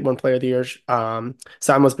 Tackett won player of the year.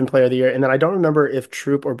 Samo's been player of the year. And then I don't remember if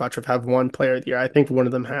Troop or Buttriff have won player of the year. I think one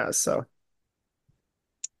of them has. So,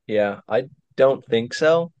 Yeah, I don't think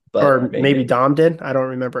so, but or maybe maybe. Dom did. I don't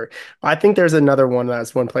remember. I think there's another one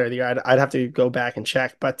that's one player of the year. I'd have to go back and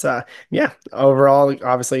check. But yeah, overall,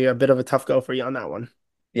 obviously a bit of a tough go for you on that one.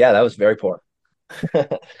 Yeah, that was very poor.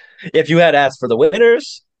 If you had asked for the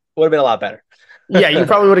winners, would have been a lot better. Yeah, you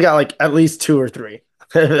probably would have got like at least two or three.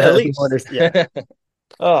 At least. Yeah.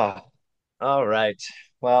 Oh, all right.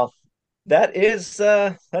 Well, that's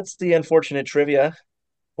the unfortunate trivia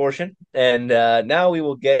portion. And now we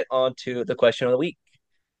will get on to the question of the week.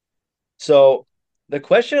 So, the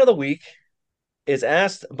question of the week is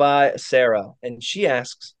asked by Sarah, and she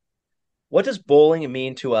asks, "What does bowling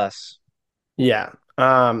mean to us?" Yeah.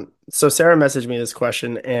 So Sarah messaged me this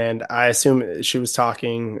question, and I assume she was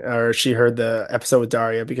talking or she heard the episode with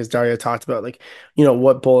Daria because Daria talked about like,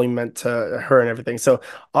 what bowling meant to her and everything. So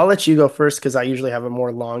I'll let you go first because I usually have a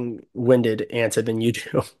more long-winded answer than you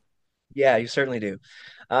do. Yeah, you certainly do.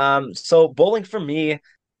 So bowling for me,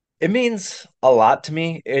 it means a lot to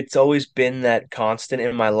me. It's always been that constant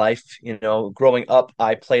in my life. Growing up,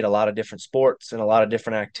 I played a lot of different sports and a lot of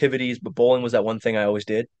different activities, but bowling was that one thing I always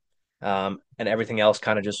did. And everything else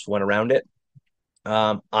kind of just went around it.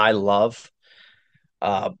 I love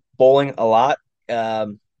bowling a lot.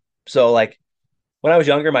 Um, so like when I was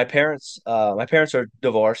younger, my parents are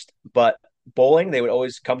divorced, but bowling, they would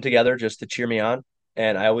always come together just to cheer me on.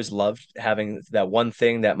 And I always loved having that one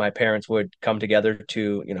thing that my parents would come together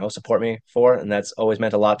to, support me for. And that's always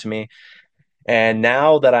meant a lot to me. And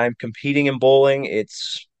now that I'm competing in bowling,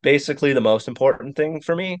 it's basically the most important thing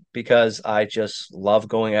for me because I just love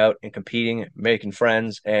going out and competing, making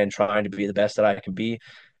friends, and trying to be the best that I can be.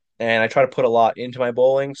 And I try to put a lot into my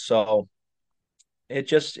bowling. So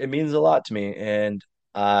it means a lot to me. And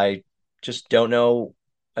I just don't know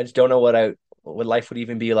I just don't know what life would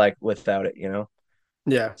even be like without it.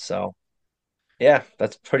 Yeah. So yeah,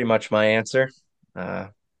 that's pretty much my answer. Uh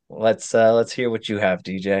let's hear what you have,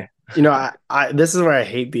 DJ. I this is where I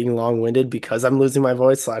hate being long-winded because I'm losing my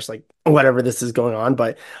voice slash like whatever this is going on.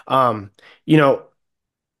 But you know,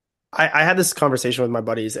 I had this conversation with my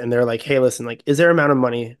buddies and they're like, hey, listen, like, is there an amount of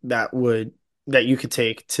money that you could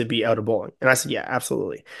take to be out of bowling? And I said, yeah,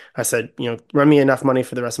 absolutely. I said, run me enough money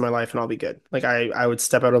for the rest of my life and I'll be good. Like I would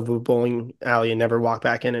step out of a bowling alley and never walk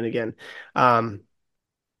back in it again. Um,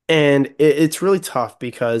 and it's really tough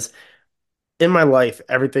because in my life,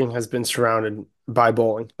 everything has been surrounded by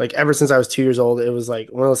bowling. Like ever since I was 2 years old, it was like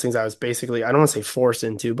one of those things I was basically, I don't want to say forced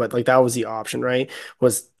into, but like that was the option, right?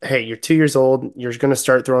 Was hey, you're 2 years old, you're going to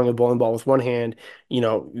start throwing a bowling ball with one hand.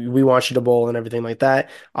 We want you to bowl and everything like that.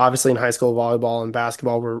 Obviously, in high school, volleyball and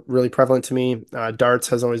basketball were really prevalent to me. Darts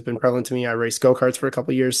has always been prevalent to me. I raced go-karts for a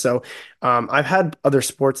couple of years. So I've had other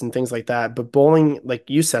sports and things like that. But bowling, like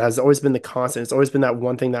you said, has always been the constant. It's always been that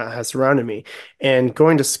one thing that has surrounded me. And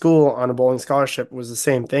going to school on a bowling scholarship was the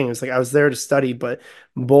same thing. It was like I was there to study, but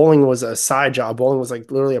bowling was a side job. Bowling was like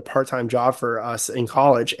literally a part-time job for us in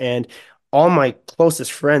college. And all my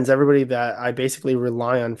closest friends, everybody that I basically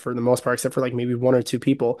rely on for the most part, except for like maybe one or two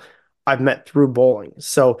people, I've met through bowling.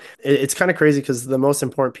 So it's kind of crazy because the most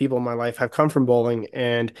important people in my life have come from bowling,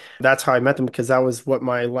 and that's how I met them because that was what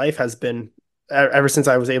my life has been ever since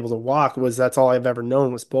I was able to walk. Was that's all I've ever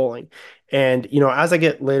known was bowling. And as I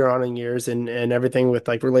get later on in years and everything with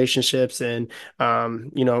like relationships and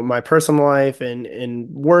my personal life and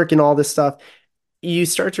work and all this stuff, you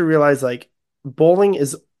start to realize like bowling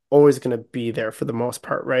is always going to be there for the most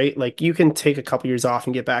part, right? Like you can take a couple years off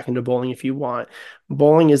and get back into bowling if you want.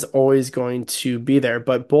 Bowling is always going to be there,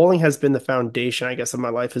 but bowling has been the foundation, I guess, of my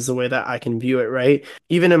life is the way that I can view it, right?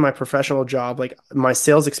 Even in my professional job, like my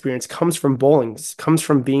sales experience comes from bowling, comes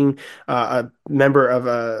from being a member of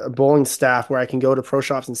a bowling staff where I can go to pro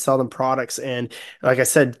shops and sell them products. And like I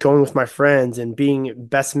said, going with my friends and being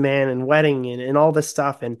best man and wedding and all this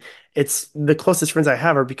stuff. And it's the closest friends I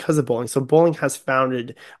have are because of bowling. So bowling has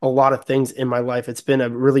founded a lot of things in my life. It's been a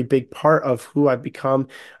really big part of who I've become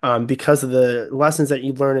because of the lessons that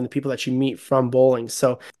you learn and the people that you meet from bowling.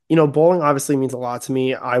 So, bowling obviously means a lot to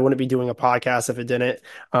me. I wouldn't be doing a podcast if it didn't.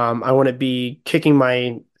 I wouldn't be kicking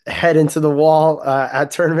my head into the wall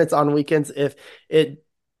at tournaments on weekends if it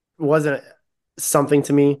wasn't something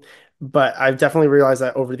to me. But I've definitely realized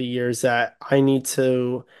that over the years that I need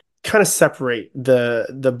to kind of separate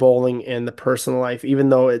the bowling and the personal life, even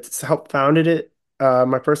though it's helped founded it,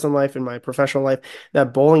 my personal life and my professional life,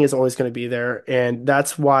 that bowling is always going to be there. And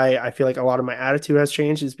that's why I feel like a lot of my attitude has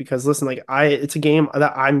changed is because listen, like it's a game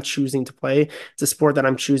that I'm choosing to play. It's a sport that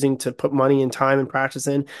I'm choosing to put money and time and practice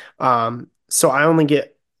in. So I only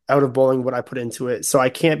get out of bowling what I put into it. So I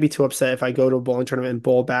can't be too upset if I go to a bowling tournament and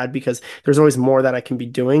bowl bad because there's always more that I can be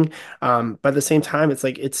doing. But at the same time, it's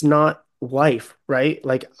like it's not life, right?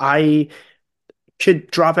 Like I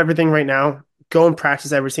could drop everything right now, go and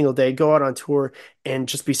practice every single day, go out on tour and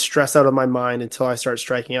just be stressed out of my mind until I start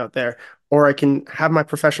striking out there. Or I can have my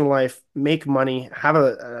professional life, make money, have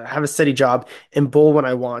a steady job, and bowl when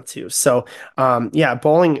I want to. So, yeah,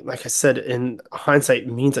 bowling, like I said, in hindsight,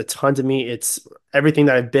 means a ton to me. It's everything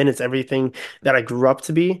that I've been. It's everything that I grew up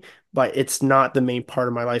to be. But it's not the main part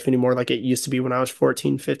of my life anymore like it used to be when I was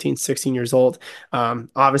 14, 15, 16 years old.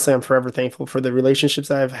 Obviously, I'm forever thankful for the relationships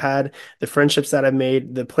that I've had, the friendships that I've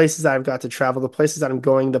made, the places that I've got to travel, the places that I'm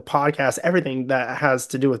going, the podcast, everything that has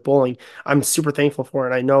to do with bowling. I'm super thankful for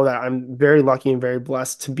it. I know that I'm very lucky and very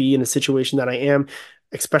blessed to be in a situation that I am,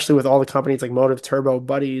 especially with all the companies like Motive, Turbo,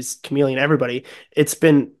 Buddies, Chameleon, everybody. It's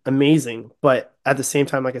been amazing. But at the same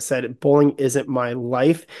time, like I said, bowling isn't my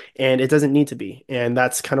life and it doesn't need to be. And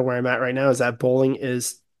that's kind of where I'm at right now is that bowling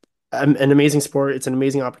is an amazing sport. It's an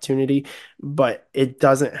amazing opportunity, but it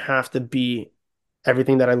doesn't have to be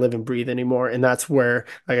everything that I live and breathe anymore. And that's where,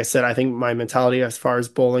 like I said, I think my mentality as far as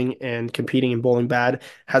bowling and competing in bowling bad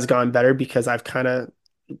has gone better because I've kind of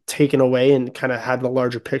taken away and kind of had the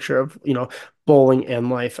larger picture of, bowling and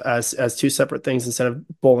life as two separate things instead of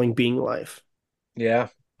bowling being life. Yeah.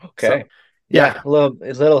 Okay. So, Yeah, yeah, a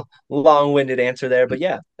little long-winded answer there, but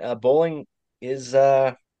yeah, bowling is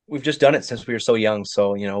we've just done it since we were so young.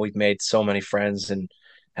 So, we've made so many friends and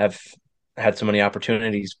have had so many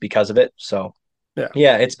opportunities because of it. So, yeah.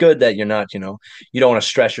 yeah, it's good that you're not, you don't want to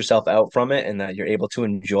stress yourself out from it and that you're able to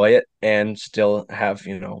enjoy it and still have,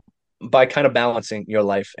 by kind of balancing your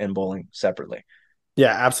life and bowling separately.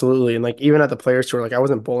 Yeah, absolutely. And like even at the players tour, like I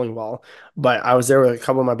wasn't bowling well, but I was there with a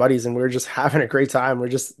couple of my buddies and we were just having a great time. We're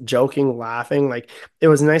just joking, laughing. Like it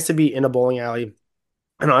was nice to be in a bowling alley.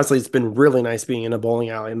 And honestly, it's been really nice being in a bowling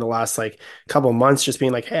alley in the last like couple of months, just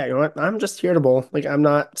being like, hey, you know what? I'm just here to bowl. Like I'm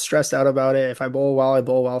not stressed out about it. If I bowl well, I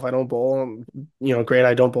bowl well. If I don't bowl, great,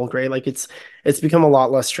 I don't bowl great. Like it's become a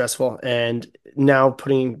lot less stressful. And now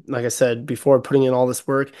putting, like I said before, putting in all this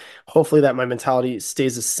work, hopefully that my mentality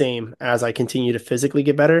stays the same as I continue to physically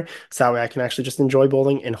get better. So that way I can actually just enjoy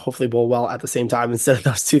bowling and hopefully bowl well at the same time instead of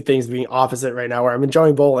those two things being opposite right now, where I'm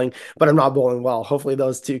enjoying bowling, but I'm not bowling well. Hopefully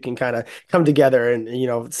those two can kind of come together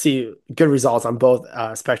and see good results on both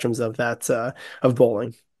spectrums of that of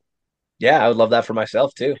bowling. Yeah, I would love that for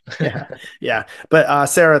myself too. Yeah, yeah. But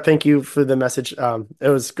Sarah, thank you for the message. It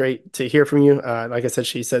was great to hear from you. Like I said,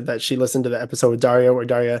 she said that she listened to the episode with Daria, where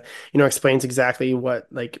Daria, explains exactly what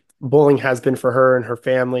like bowling has been for her and her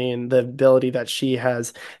family, and the ability that she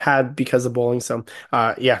has had because of bowling. So,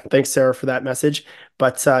 yeah, thanks, Sarah, for that message.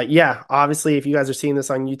 But yeah, obviously, if you guys are seeing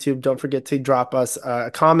this on YouTube, don't forget to drop us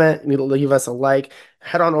a comment, leave us a like.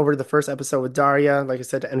 Head on over to the first episode with Daria, like I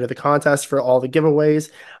said, to enter the contest for all the giveaways.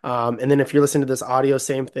 And then if you're listening to this audio,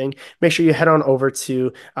 same thing. Make sure you head on over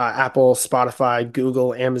to Apple, Spotify,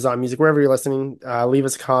 Google, Amazon Music, wherever you're listening. Leave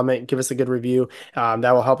us a comment, give us a good review.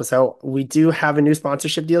 That will help us out. We do have a new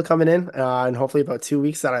sponsorship deal coming in, and hopefully about 2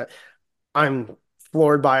 weeks I'm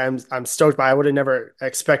floored by. I'm stoked by. I would have never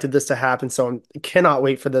expected this to happen. So I cannot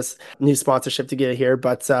wait for this new sponsorship to get here.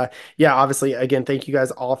 But yeah, obviously, again, thank you guys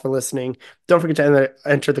all for listening. Don't forget to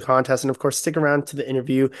enter the contest, and of course, stick around to the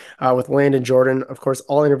interview with Landin Jordan. Of course,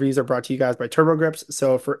 all interviews are brought to you guys by Turbo Grips.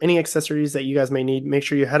 So for any accessories that you guys may need, make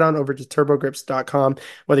sure you head on over to turbogrips.com.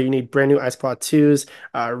 Whether you need brand new ice plot twos,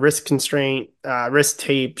 wrist constraint, wrist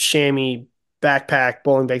tape, chamois, backpack,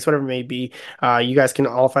 bowling bags, whatever it may be. You guys can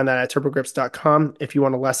all find that at turbogrips.com. If you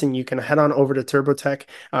want a lesson, you can head on over to TurboTech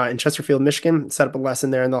in Chesterfield, Michigan, set up a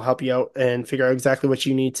lesson there, and they'll help you out and figure out exactly what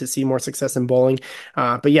you need to see more success in bowling.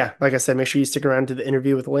 But yeah, like I said, make sure you stick around to the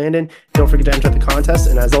interview with Landin. Don't forget to enter the contest.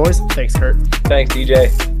 And as always, thanks, Kurt. Thanks,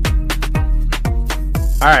 DJ.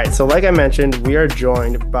 All right, so like I mentioned, we are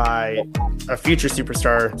joined by a future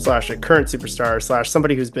superstar slash a current superstar slash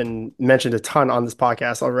somebody who's been mentioned a ton on this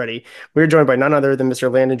podcast already. We're joined by none other than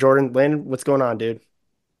Mr. Landin Jordan. Landin, what's going on, dude?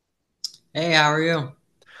 Hey, how are you?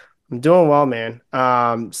 I'm doing well, man.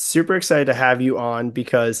 Super excited to have you on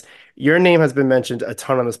because your name has been mentioned a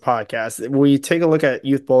ton on this podcast. We take a look at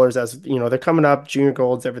youth bowlers as, they're coming up, junior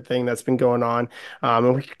golds, everything that's been going on.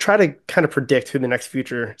 And we try to kind of predict who the next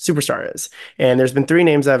future superstar is. And there's been three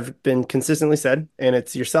names that have been consistently said, and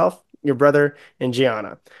it's yourself, your brother, and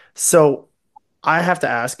Gianna. So I have to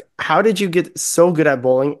ask, how did you get so good at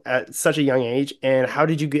bowling at such a young age? And how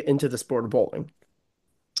did you get into the sport of bowling?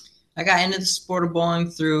 I got into the sport of bowling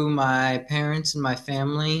through my parents and my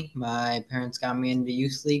family. My parents got me into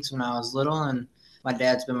youth leagues when I was little, and my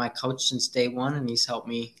dad's been my coach since day one, and he's helped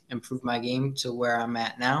me improve my game to where I'm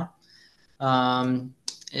at now. Um,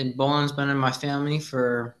 and bowling's been in my family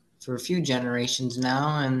for a few generations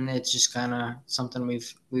now, and it's just kind of something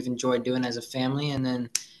we've enjoyed doing as a family. And then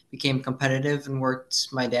became competitive and worked.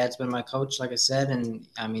 My dad's been my coach, like I said, and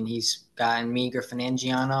I mean he's gotten me, Griffin, and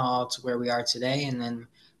Gianna all to where we are today. And then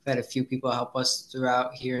we've had a few people help us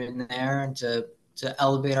throughout here and there, and to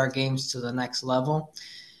elevate our games to the next level.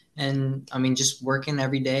 And I mean, just working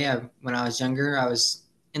every day. When I was younger, I was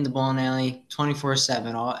in the bowling alley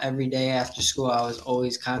 24/7. All every day after school, I was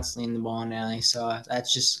always constantly in the bowling alley. So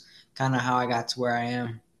that's just kind of how I got to where I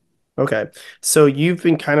am. Okay. So you've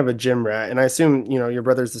been kind of a gym rat, and I assume, your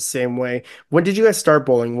brother's the same way. When did you guys start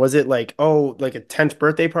bowling? Was it like, oh, like a 10th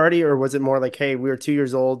birthday party, or was it more like, hey, we were 2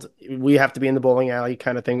 years old, we have to be in the bowling alley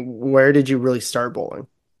kind of thing? Where did you really start bowling?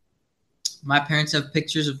 My parents have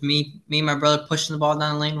pictures of me and my brother pushing the ball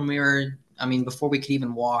down the lane when we were. I mean, before we could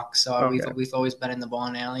even walk. So Okay. we've always been in the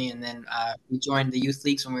bowling alley, and then we joined the youth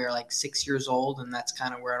leagues when we were like 6 years old, and that's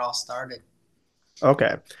kind of where it all started.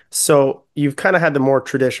 Okay. So you've kind of had the more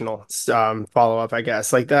traditional follow-up, I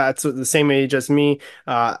guess. Like that's the same age as me.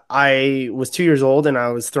 I was 2 years old and I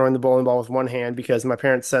was throwing the bowling ball with one hand because my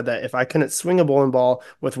parents said that if I couldn't swing a bowling ball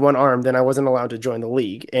with one arm, then I wasn't allowed to join the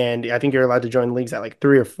league. And I think you're allowed to join leagues at like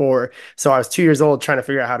 3 or 4. So I was 2 years old trying to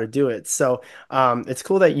figure out how to do it. So it's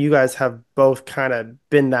cool that you guys have both kind of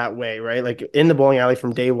been that way, right? Like in the bowling alley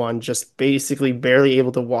from day one, just basically barely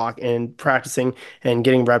able to walk and practicing and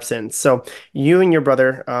getting reps in. So you and your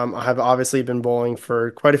brother have obviously been bowling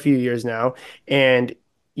for quite a few years now, and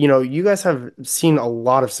you guys have seen a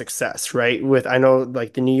lot of success, right? With I know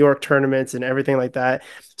like the New York tournaments and everything like that.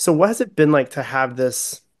 So what has it been like to have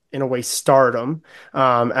this in a way stardom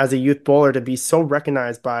as a youth bowler to be so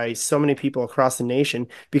recognized by so many people across the nation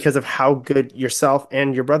because of how good yourself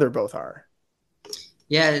and your brother both are?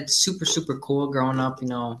 Yeah, it's super cool growing up.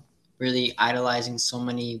 Really idolizing so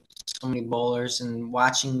many bowlers and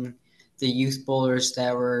watching the youth bowlers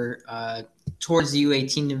that were towards the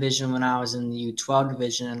U18 division when I was in the U12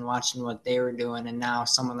 division, and watching what they were doing. And now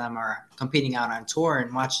some of them are competing out on tour,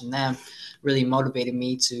 and watching them really motivated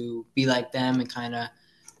me to be like them and kind of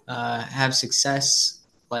have success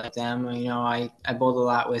like them. I bowled a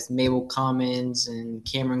lot with Mabel Cummins and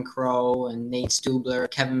Cameron Crowe and Nate Stubler,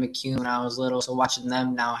 Kevin McCune when I was little. So watching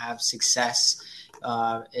them now have success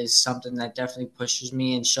is something that definitely pushes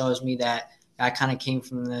me and shows me that I kind of came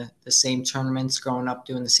from the same tournaments growing up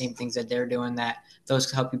doing the same things that they're doing, that those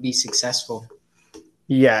could help you be successful.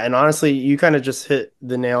 Yeah, and honestly, you kind of just hit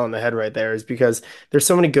the nail on the head right there, is because there's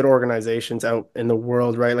so many good organizations out in the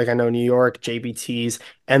world, right? Like I know New York, JBTs,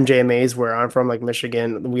 MJMAs, where I'm from, like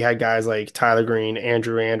Michigan, we had guys like Tyler Green,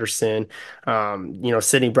 Andrew Anderson,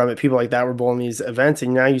 Sidney Brummett, people like that were bowling these events,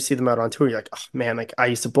 and now you see them out on tour. You're like, oh man, like I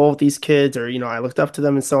used to bowl with these kids, or I looked up to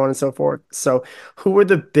them, and so on and so forth. So, who were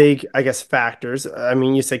the big, I guess, factors? I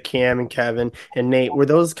mean, you said Cam and Kevin and Nate, were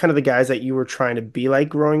those kind of the guys that you were trying to be like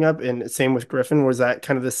growing up? And same with Griffin, was that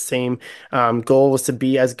kind of the same goal, was to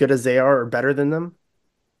be as good as they are or better than them?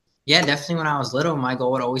 Yeah, definitely. When I was little, my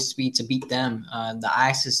goal would always be to beat them. The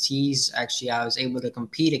ISSTs, actually, I was able to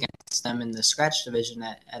compete against them in the scratch division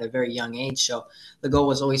at a very young age. So the goal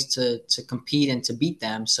was always to compete and to beat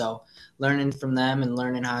them. So learning from them and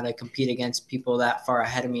learning how to compete against people that far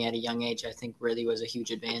ahead of me at a young age, I think really was a huge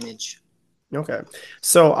advantage. Okay.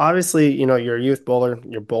 So obviously, you're a youth bowler,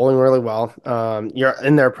 you're bowling really well. You're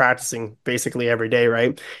in there practicing basically every day,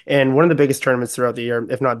 right? And one of the biggest tournaments throughout the year,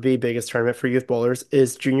 if not the biggest tournament for youth bowlers,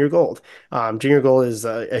 is Junior Gold. Junior Gold is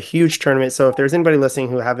a huge tournament. So if there's anybody listening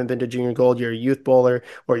who haven't been to Junior Gold, you're a youth bowler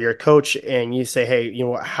or you're a coach, and you say, hey,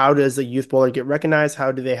 how does a youth bowler get recognized?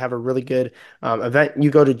 How do they have a really good event?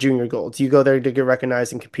 You go to Junior Gold. You go there to get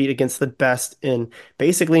recognized and compete against the best in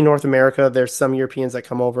basically North America. There's some Europeans that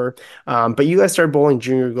come over. But you guys started bowling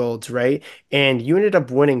junior golds, right? And you ended up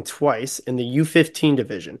winning twice in the U15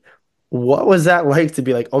 division. What was that like to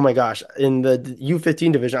be like, oh my gosh, in the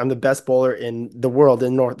U15 division, I'm the best bowler in the world,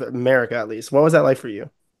 in North America at least? What was that like for you?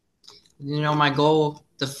 My goal,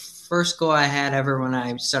 the first goal I had ever when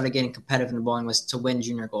I started getting competitive in bowling was to win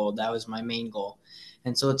junior gold. That was my main goal.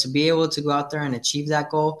 And so to be able to go out there and achieve that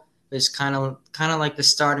goal was kind of like the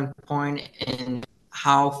starting point in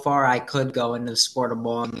how far I could go into the sport of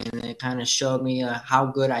bowling. And it kind of showed me how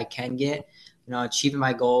good I can get, achieving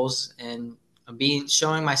my goals and being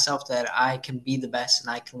showing myself that I can be the best and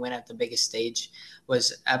I can win at the biggest stage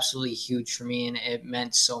was absolutely huge for me, and it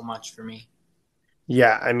meant so much for me.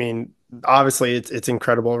 Yeah, I mean, obviously it's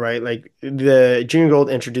incredible, right? Like the Junior Gold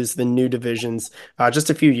introduced the new divisions just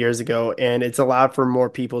a few years ago, and it's allowed for more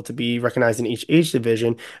people to be recognized in each age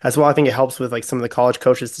division as well. I think it helps with like some of the college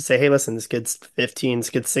coaches to say, hey, listen, this kid's 15, this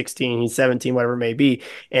kid's 16, he's 17, whatever it may be,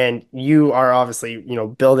 and you are obviously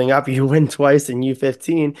building up. You win twice in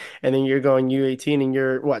U15, and then you're going U18, and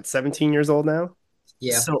you're what, 17 years old now?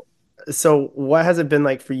 Yeah. So, so what has it been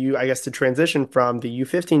like for you, I guess, to transition from the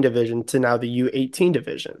U15 division to now the U18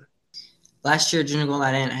 division? Last year, Junior Gold,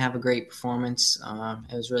 I didn't have a great performance.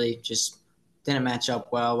 It was really just didn't match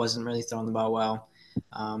up well. Wasn't really throwing the ball well,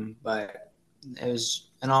 but it was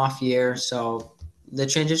an off year. So the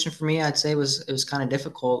transition for me, I'd say, was it was kind of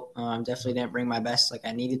difficult. Definitely didn't bring my best like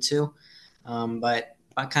I needed to, but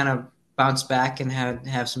I kind of bounced back and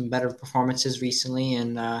have some better performances recently,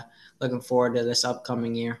 and looking forward to this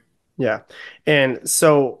upcoming year. Yeah. And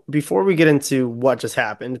so before we get into what just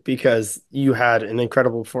happened, because you had an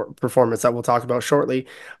incredible performance that we'll talk about shortly,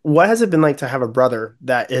 what has it been like to have a brother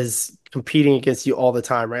that is competing against you all the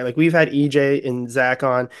time, right? Like we've had EJ and Zach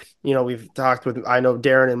on, we've talked with, I know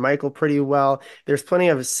Darren and Michael pretty well. There's plenty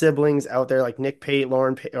of siblings out there like Nick Pate,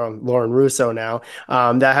 Lauren Russo now,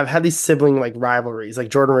 that have had these sibling like rivalries, like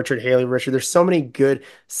Jordan Richard, Haley Richard. There's so many good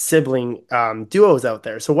sibling duos out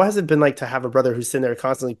there. So what has it been like to have a brother who's sitting there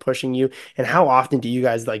constantly pushing you? And how often do you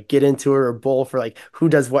guys like get into it or bowl for like who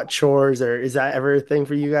does what chores, or is that ever a thing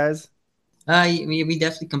for you guys? We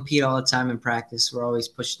definitely compete all the time in practice. We're always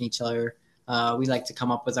pushing each other. We like to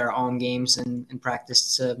come up with our own games and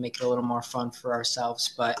practice to make it a little more fun for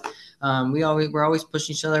ourselves. But we're always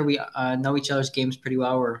pushing each other. We know each other's games pretty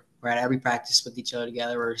well. We're at every practice with each other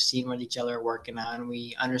together. We're seeing what each other are working on.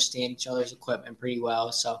 We understand each other's equipment pretty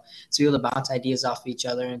well. So to be able to bounce ideas off of each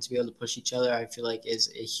other and to be able to push each other, I feel like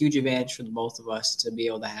is a huge advantage for the both of us to be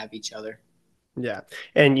able to have each other. Yeah.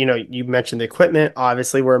 And you mentioned the equipment.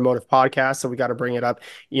 Obviously, we're a Motive podcast, so we got to bring it up.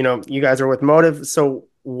 You guys are with Motive. So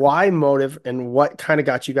why Motive, and what kind of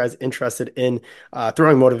got you guys interested in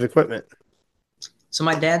throwing Motive equipment? So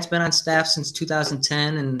my dad's been on staff since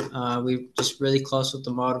 2010, and we're just really close with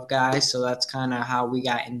the motive guys. So that's kind of how we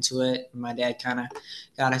got into it. My dad kind of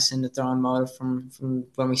got us into throwing motive from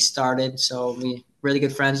when we started. So we really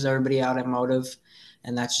good friends with everybody out at Motive,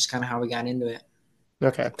 and that's just kind of how we got into it.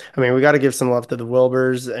 Okay. I mean, we got to give some love to the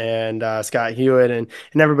Wilbers and Scott Hewitt and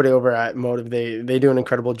everybody over at Motive. They do an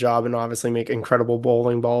incredible job and obviously make incredible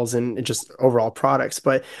bowling balls and just overall products.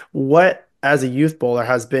 But what as a youth bowler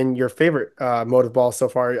has been your favorite mode of ball so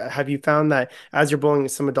far? Have you found that as you're bowling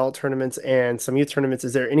some adult tournaments and some youth tournaments,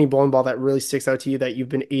 is there any bowling ball that really sticks out to you that you've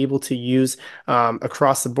been able to use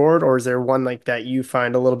across the board, or is there one like that you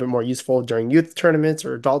find a little bit more useful during youth tournaments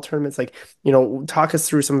or adult tournaments? Like, talk us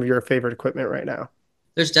through some of your favorite equipment right now.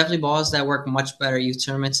 There's definitely balls that work much better at youth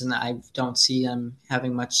tournaments, and I don't see them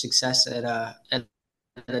having much success at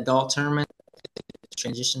adult tournaments.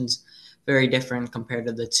 Transitions very different compared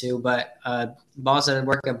to the two, but balls that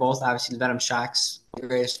work at both, obviously the Venom Shocks, the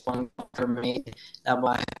greatest one ever made. That ball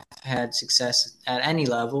I've had success at any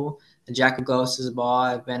level. The Jack of Ghosts is a ball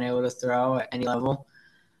I've been able to throw at any level.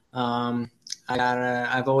 Um,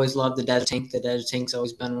 I've always loved the Desert Tank. The Desert Tank's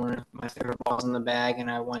always been one of my favorite balls in the bag, and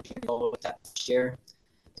I want to go with that this year.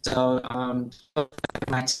 So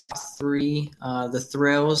my top three, the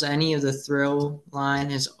thrills, any of the thrill line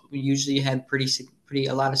has usually had pretty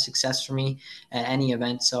a lot of success for me at any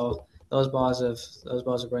event. So those balls are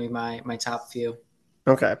probably my top few.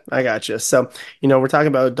 Okay, I got you. So, we're talking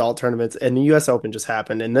about adult tournaments, and the US Open just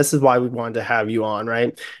happened, and this is why we wanted to have you on,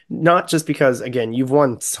 right? Not just because, again, you've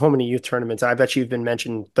won so many youth tournaments. I bet you've been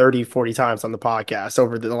mentioned 30, 40 times on the podcast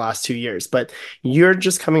over the last 2 years, but you're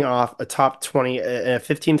just coming off a top 20, a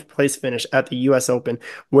 15th place finish at the US Open,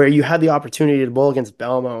 where you had the opportunity to bowl against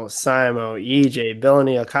Belmo, Simo, EJ, Bill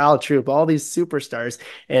O'Neill, Kyle Troop, all these superstars,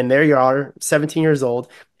 and there you are, 17 years old.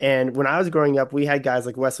 And when I was growing up, we had guys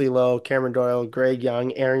like Wesley Lowe, Cameron Doyle, Greg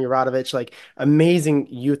Young, Aaron Yuradovich, like amazing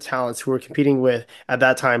youth talents who were competing with at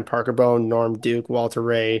that time Parker Bone, Norm Duke, Walter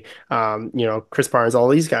Ray, Chris Barnes, all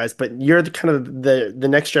these guys. But you're the kind of the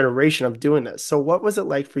next generation of doing this. So what was it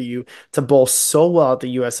like for you to bowl so well at the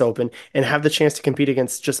U.S. Open and have the chance to compete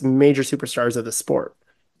against just major superstars of the sport?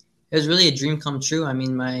 It was really a dream come true. I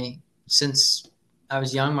mean, my since I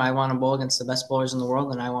was young, I wanted to bowl against the best bowlers in the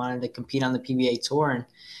world, and I wanted to compete on the PBA tour. And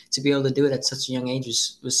to be able to do it at such a young age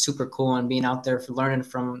was super cool. And being out there for learning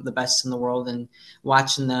from the best in the world and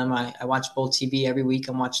watching them, I watch Bowl TV every week.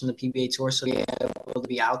 I'm watching the PBA tour, so yeah, able to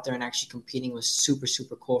be out there and actually competing was super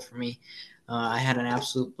super cool for me. I had an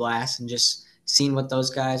absolute blast, and just seeing what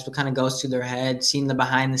kind of goes through their head, seeing the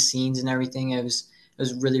behind the scenes and everything. It was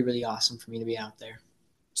really really awesome for me to be out there.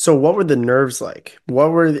 So what were the nerves like?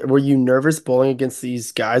 Were you nervous bowling against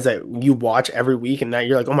these guys that you watch every week and now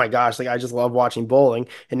you're like, "Oh my gosh, like I just love watching bowling."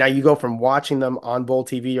 And now you go from watching them on Bowl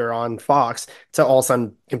TV or on Fox to all of a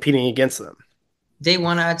sudden competing against them. Day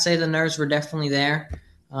one, I'd say the nerves were definitely there.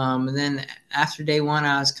 And then after day one,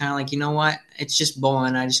 I was kind of like, you know what? It's just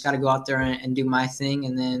bowling. I just got to go out there and do my thing.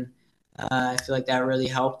 And then I feel like that really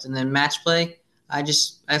helped. And then match play, I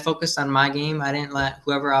focused on my game. I didn't let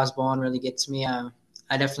whoever I was bowling really get to me.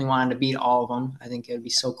 I definitely wanted to beat all of them. I think it would be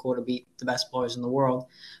so cool to beat the best bowlers in the world.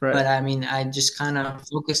 Right. But I mean, I just kind of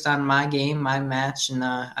focused on my game, my match, and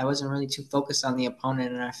I wasn't really too focused on the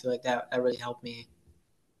opponent. And I feel like that really helped me.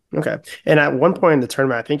 Okay. And at one point in the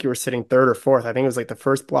tournament, I think you were sitting third or fourth. I think it was like the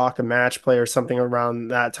first block of match play or something around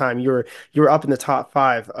that time. You were up in the top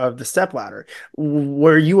five of the step ladder.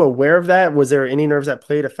 Were you aware of that? Was there any nerves that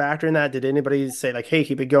played a factor in that? Did anybody say like, "Hey,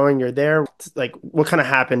 keep it going, you're there"? Like, what kind of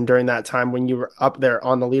happened during that time when you were up there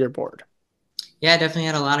on the leaderboard? Yeah, I definitely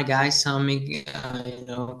had a lot of guys telling me,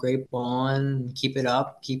 great balling, keep it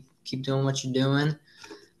up, keep doing what you're doing.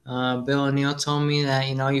 Bill O'Neill told me that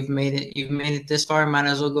you've made it this far, might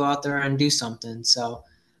as well go out there and do something. So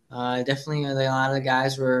definitely, a lot of the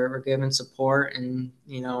guys were giving support and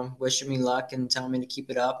wishing me luck and telling me to keep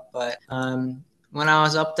it up. But when I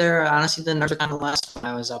was up there, honestly, the nerves were kind of less when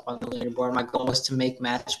I was up on the leaderboard. My goal was to make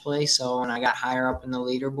match play, so when I got higher up in the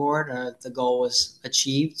leaderboard, the goal was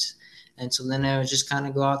achieved. And so then I would just kind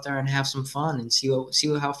of go out there and have some fun and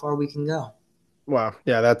how far we can go. Wow.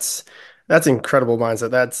 Yeah, that's incredible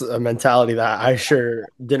mindset. That's a mentality that I sure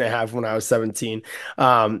didn't have when I was 17.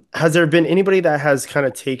 Has there been anybody that has kind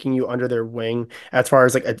of taken you under their wing as far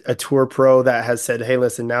as like a tour pro that has said, "Hey,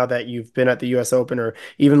 listen, now that you've been at the US Open or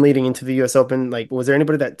even leading into the US Open, like was there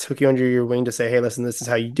anybody that took you under your wing to say, "Hey, listen, this is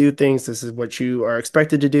how you do things. This is what you are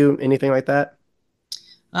expected to do," anything like that?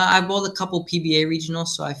 I bowled a couple PBA regionals,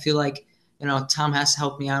 so I feel like Tom has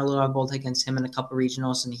helped me out a little. I bowled against him in a couple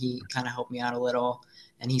regionals, and he kind of helped me out a little,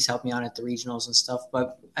 and he's helped me out at the regionals and stuff.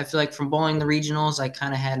 But I feel like from bowling the regionals, I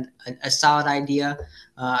kind of had a solid idea.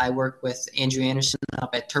 I work with Andrew Anderson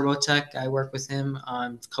up at TurboTech. I work with him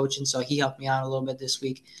coaching, so he helped me out a little bit this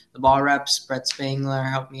week. The ball reps, Brett Spangler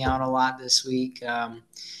helped me out a lot this week.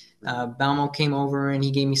 Belmo came over and he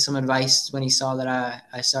gave me some advice when he saw that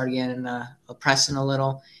I started getting pressing a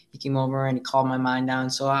little. He came over and he calmed my mind down.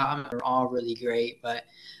 So I'm all really great. But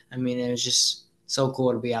I mean, it was just so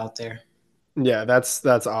cool to be out there. Yeah, that's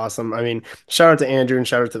awesome. I mean, shout out to Andrew and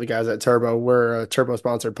shout out to the guys at Turbo. We're a Turbo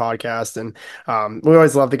sponsored podcast, and we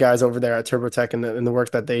always love the guys over there at Turbo Tech and the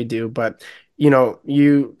work that they do. But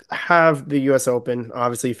you have the U.S. Open.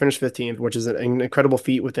 Obviously, you finished 15th, which is an incredible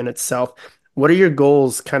feat within itself. What are your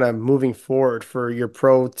goals, kind of moving forward for your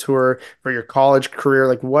pro tour, for your college career?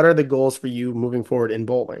 Like, what are the goals for you moving forward in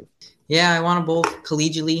bowling? Yeah, I want to bowl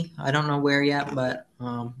collegiately. I don't know where yet, but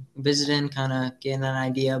visiting, kind of getting an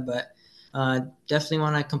idea. But definitely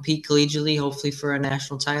want to compete collegiately, hopefully for a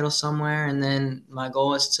national title somewhere. And then my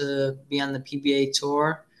goal is to be on the PBA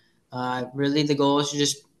tour. Really, the goal is to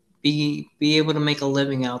just be able to make a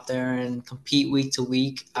living out there and compete week to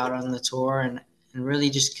week out on the tour, and really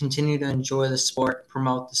just continue to enjoy the sport,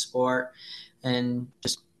 promote the sport, and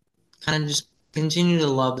just kind of just continue to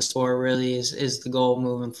love the sport. Really is the goal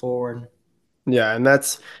moving forward. Yeah, and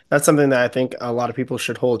that's something that I think a lot of people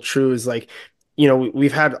should hold true is like,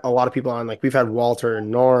 we've had a lot of people on, like we've had Walter and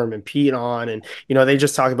Norm and Pete on, and they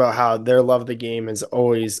just talk about how their love of the game is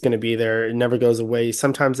always going to be there. It never goes away.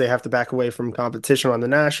 Sometimes they have to back away from competition on the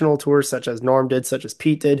national tour, such as Norm did, such as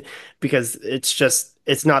Pete did, because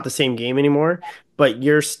it's not the same game anymore. But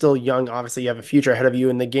you're still young. Obviously, you have a future ahead of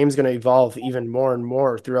you, and the game's going to evolve even more and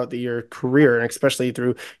more throughout your career, and especially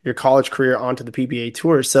through your college career onto the PBA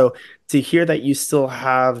tour. So to hear that you still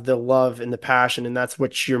have the love and the passion and that's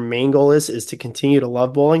what your main goal is to continue to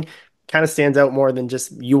love bowling kind of stands out more than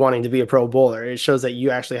just you wanting to be a pro bowler. It shows that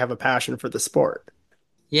you actually have a passion for the sport.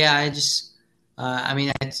 Yeah, I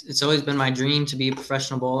mean, it's always been my dream to be a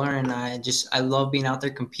professional bowler, and I love being out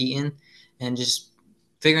there competing and just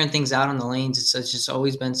figuring things out on the lanes. It's just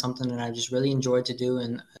always been something that I just really enjoyed to do.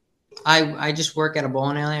 And I just work at a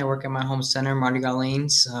bowling alley. I work at my home center, Mardi Gras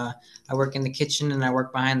Lanes. I work in the kitchen and I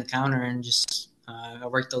work behind the counter, and just I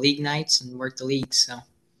work the league nights and work the leagues. So.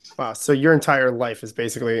 Wow. So your entire life is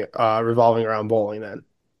basically revolving around bowling then.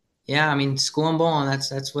 Yeah, I mean, school and bowling,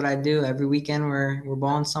 that's what I do. Every weekend we're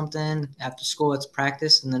bowling something. After school, it's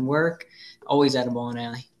practice and then work. Always at a bowling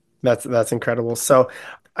alley. That's incredible. So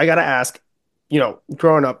I gotta ask,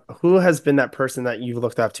 growing up, who has been that person that you've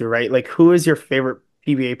looked up to, right? Like who is your favorite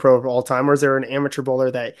PBA pro of all time? Or is there an amateur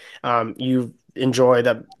bowler that you enjoy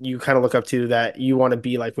that you kind of look up to that you want to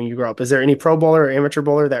be like when you grow up? Is there any pro bowler or amateur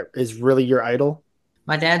bowler that is really your idol?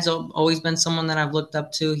 My dad's always been someone that I've looked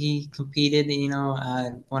up to. He competed,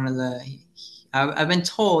 one of the. I've been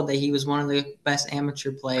told that he was one of the best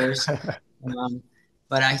amateur players. Um,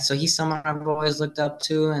 but so he's someone I've always looked up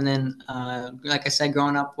to. And then, like I said,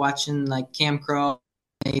 growing up watching like Cam Crow,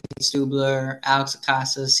 Nate Stubler, Alex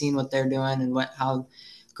Acosta, seeing what they're doing and how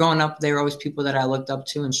growing up they were always people that I looked up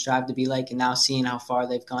to and strived to be like. And now seeing how far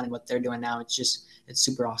they've gone and what they're doing now, it's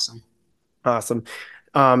super awesome. Awesome.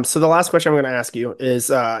 So the last question I'm going to ask you is,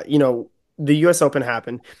 the U.S. Open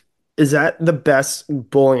happened. Is that the best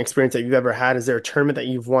bowling experience that you've ever had? Is there a tournament that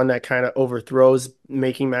you've won that kind of overthrows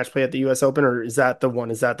making match play at the U.S. Open, or is that the one?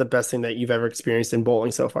 Is that the best thing that you've ever experienced in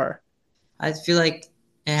bowling so far? I feel like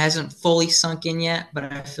it hasn't fully sunk in yet,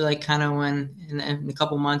 but I feel like kind of when in a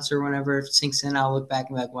couple months or whenever it sinks in, I'll look back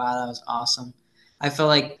and be like, wow, that was awesome. I felt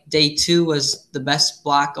like day two was the best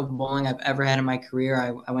block of bowling I've ever had in my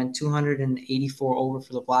career. I went 284 over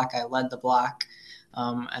for the block. I led the block.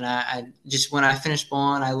 And I just, when I finished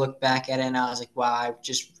bowling, I looked back at it and I was like, wow, I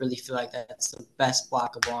just really feel like that's the best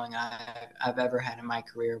block of bowling I've ever had in my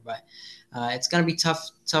career. But it's going to be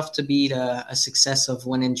tough to beat a success of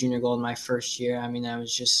winning junior gold my first year. I mean, that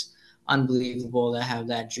was just unbelievable to have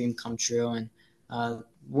that dream come true. And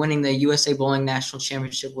winning the USA Bowling National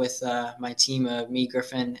Championship with my team of me,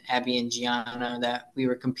 Griffin, Abby, and Gianna, that we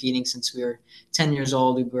were competing since we were 10 years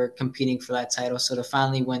old. We were competing for that title. So to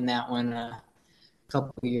finally win that one a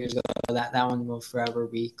couple of years ago, that one will forever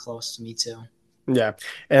be close to me too. Yeah.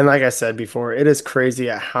 And like I said before, it is crazy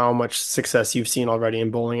at how much success you've seen already in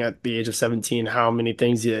bowling at the age of 17, how many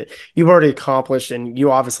things you've already accomplished, and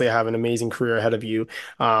you obviously have an amazing career ahead of you.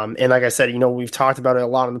 And like I said, we've talked about it a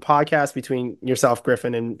lot on the podcast between yourself,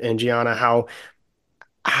 Griffin, and Gianna,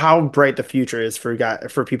 how bright the future is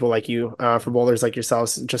for people like you, for bowlers like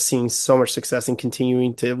yourselves, just seeing so much success and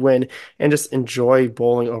continuing to win and just enjoy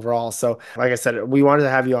bowling overall. So, like I said, we wanted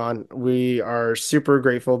to have you on. We are super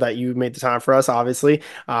grateful that you made the time for us, obviously,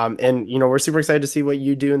 and we're super excited to see what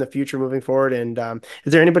you do in the future moving forward. And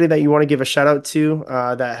is there anybody that you want to give a shout out to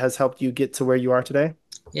that has helped you get to where you are today?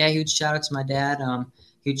 Yeah, huge shout out to my dad.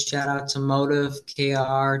 Huge shout out to Motive,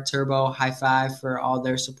 KR, Turbo, High Five for all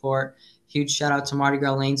their support. Huge shout out to Mardi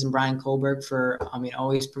Gras Lanes and Brian Kohlberg for,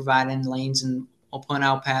 always providing lanes and putting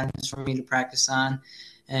out patterns for me to practice on.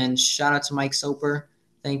 And shout out to Mike Soper.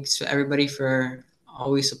 Thanks to everybody for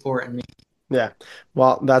always supporting me. Yeah.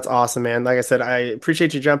 Well, that's awesome, man. Like I said, I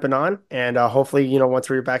appreciate you jumping on, and hopefully, once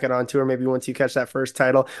we're back out on tour, maybe once you catch that first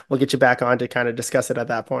title, we'll get you back on to kind of discuss it at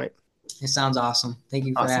that point. It sounds awesome. Thank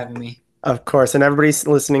you for Awesome. having me. Of course. And everybody's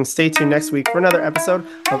listening, stay tuned next week for another episode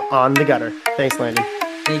of On the Gutter. Thanks, Landon.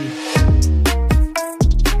 Thank you.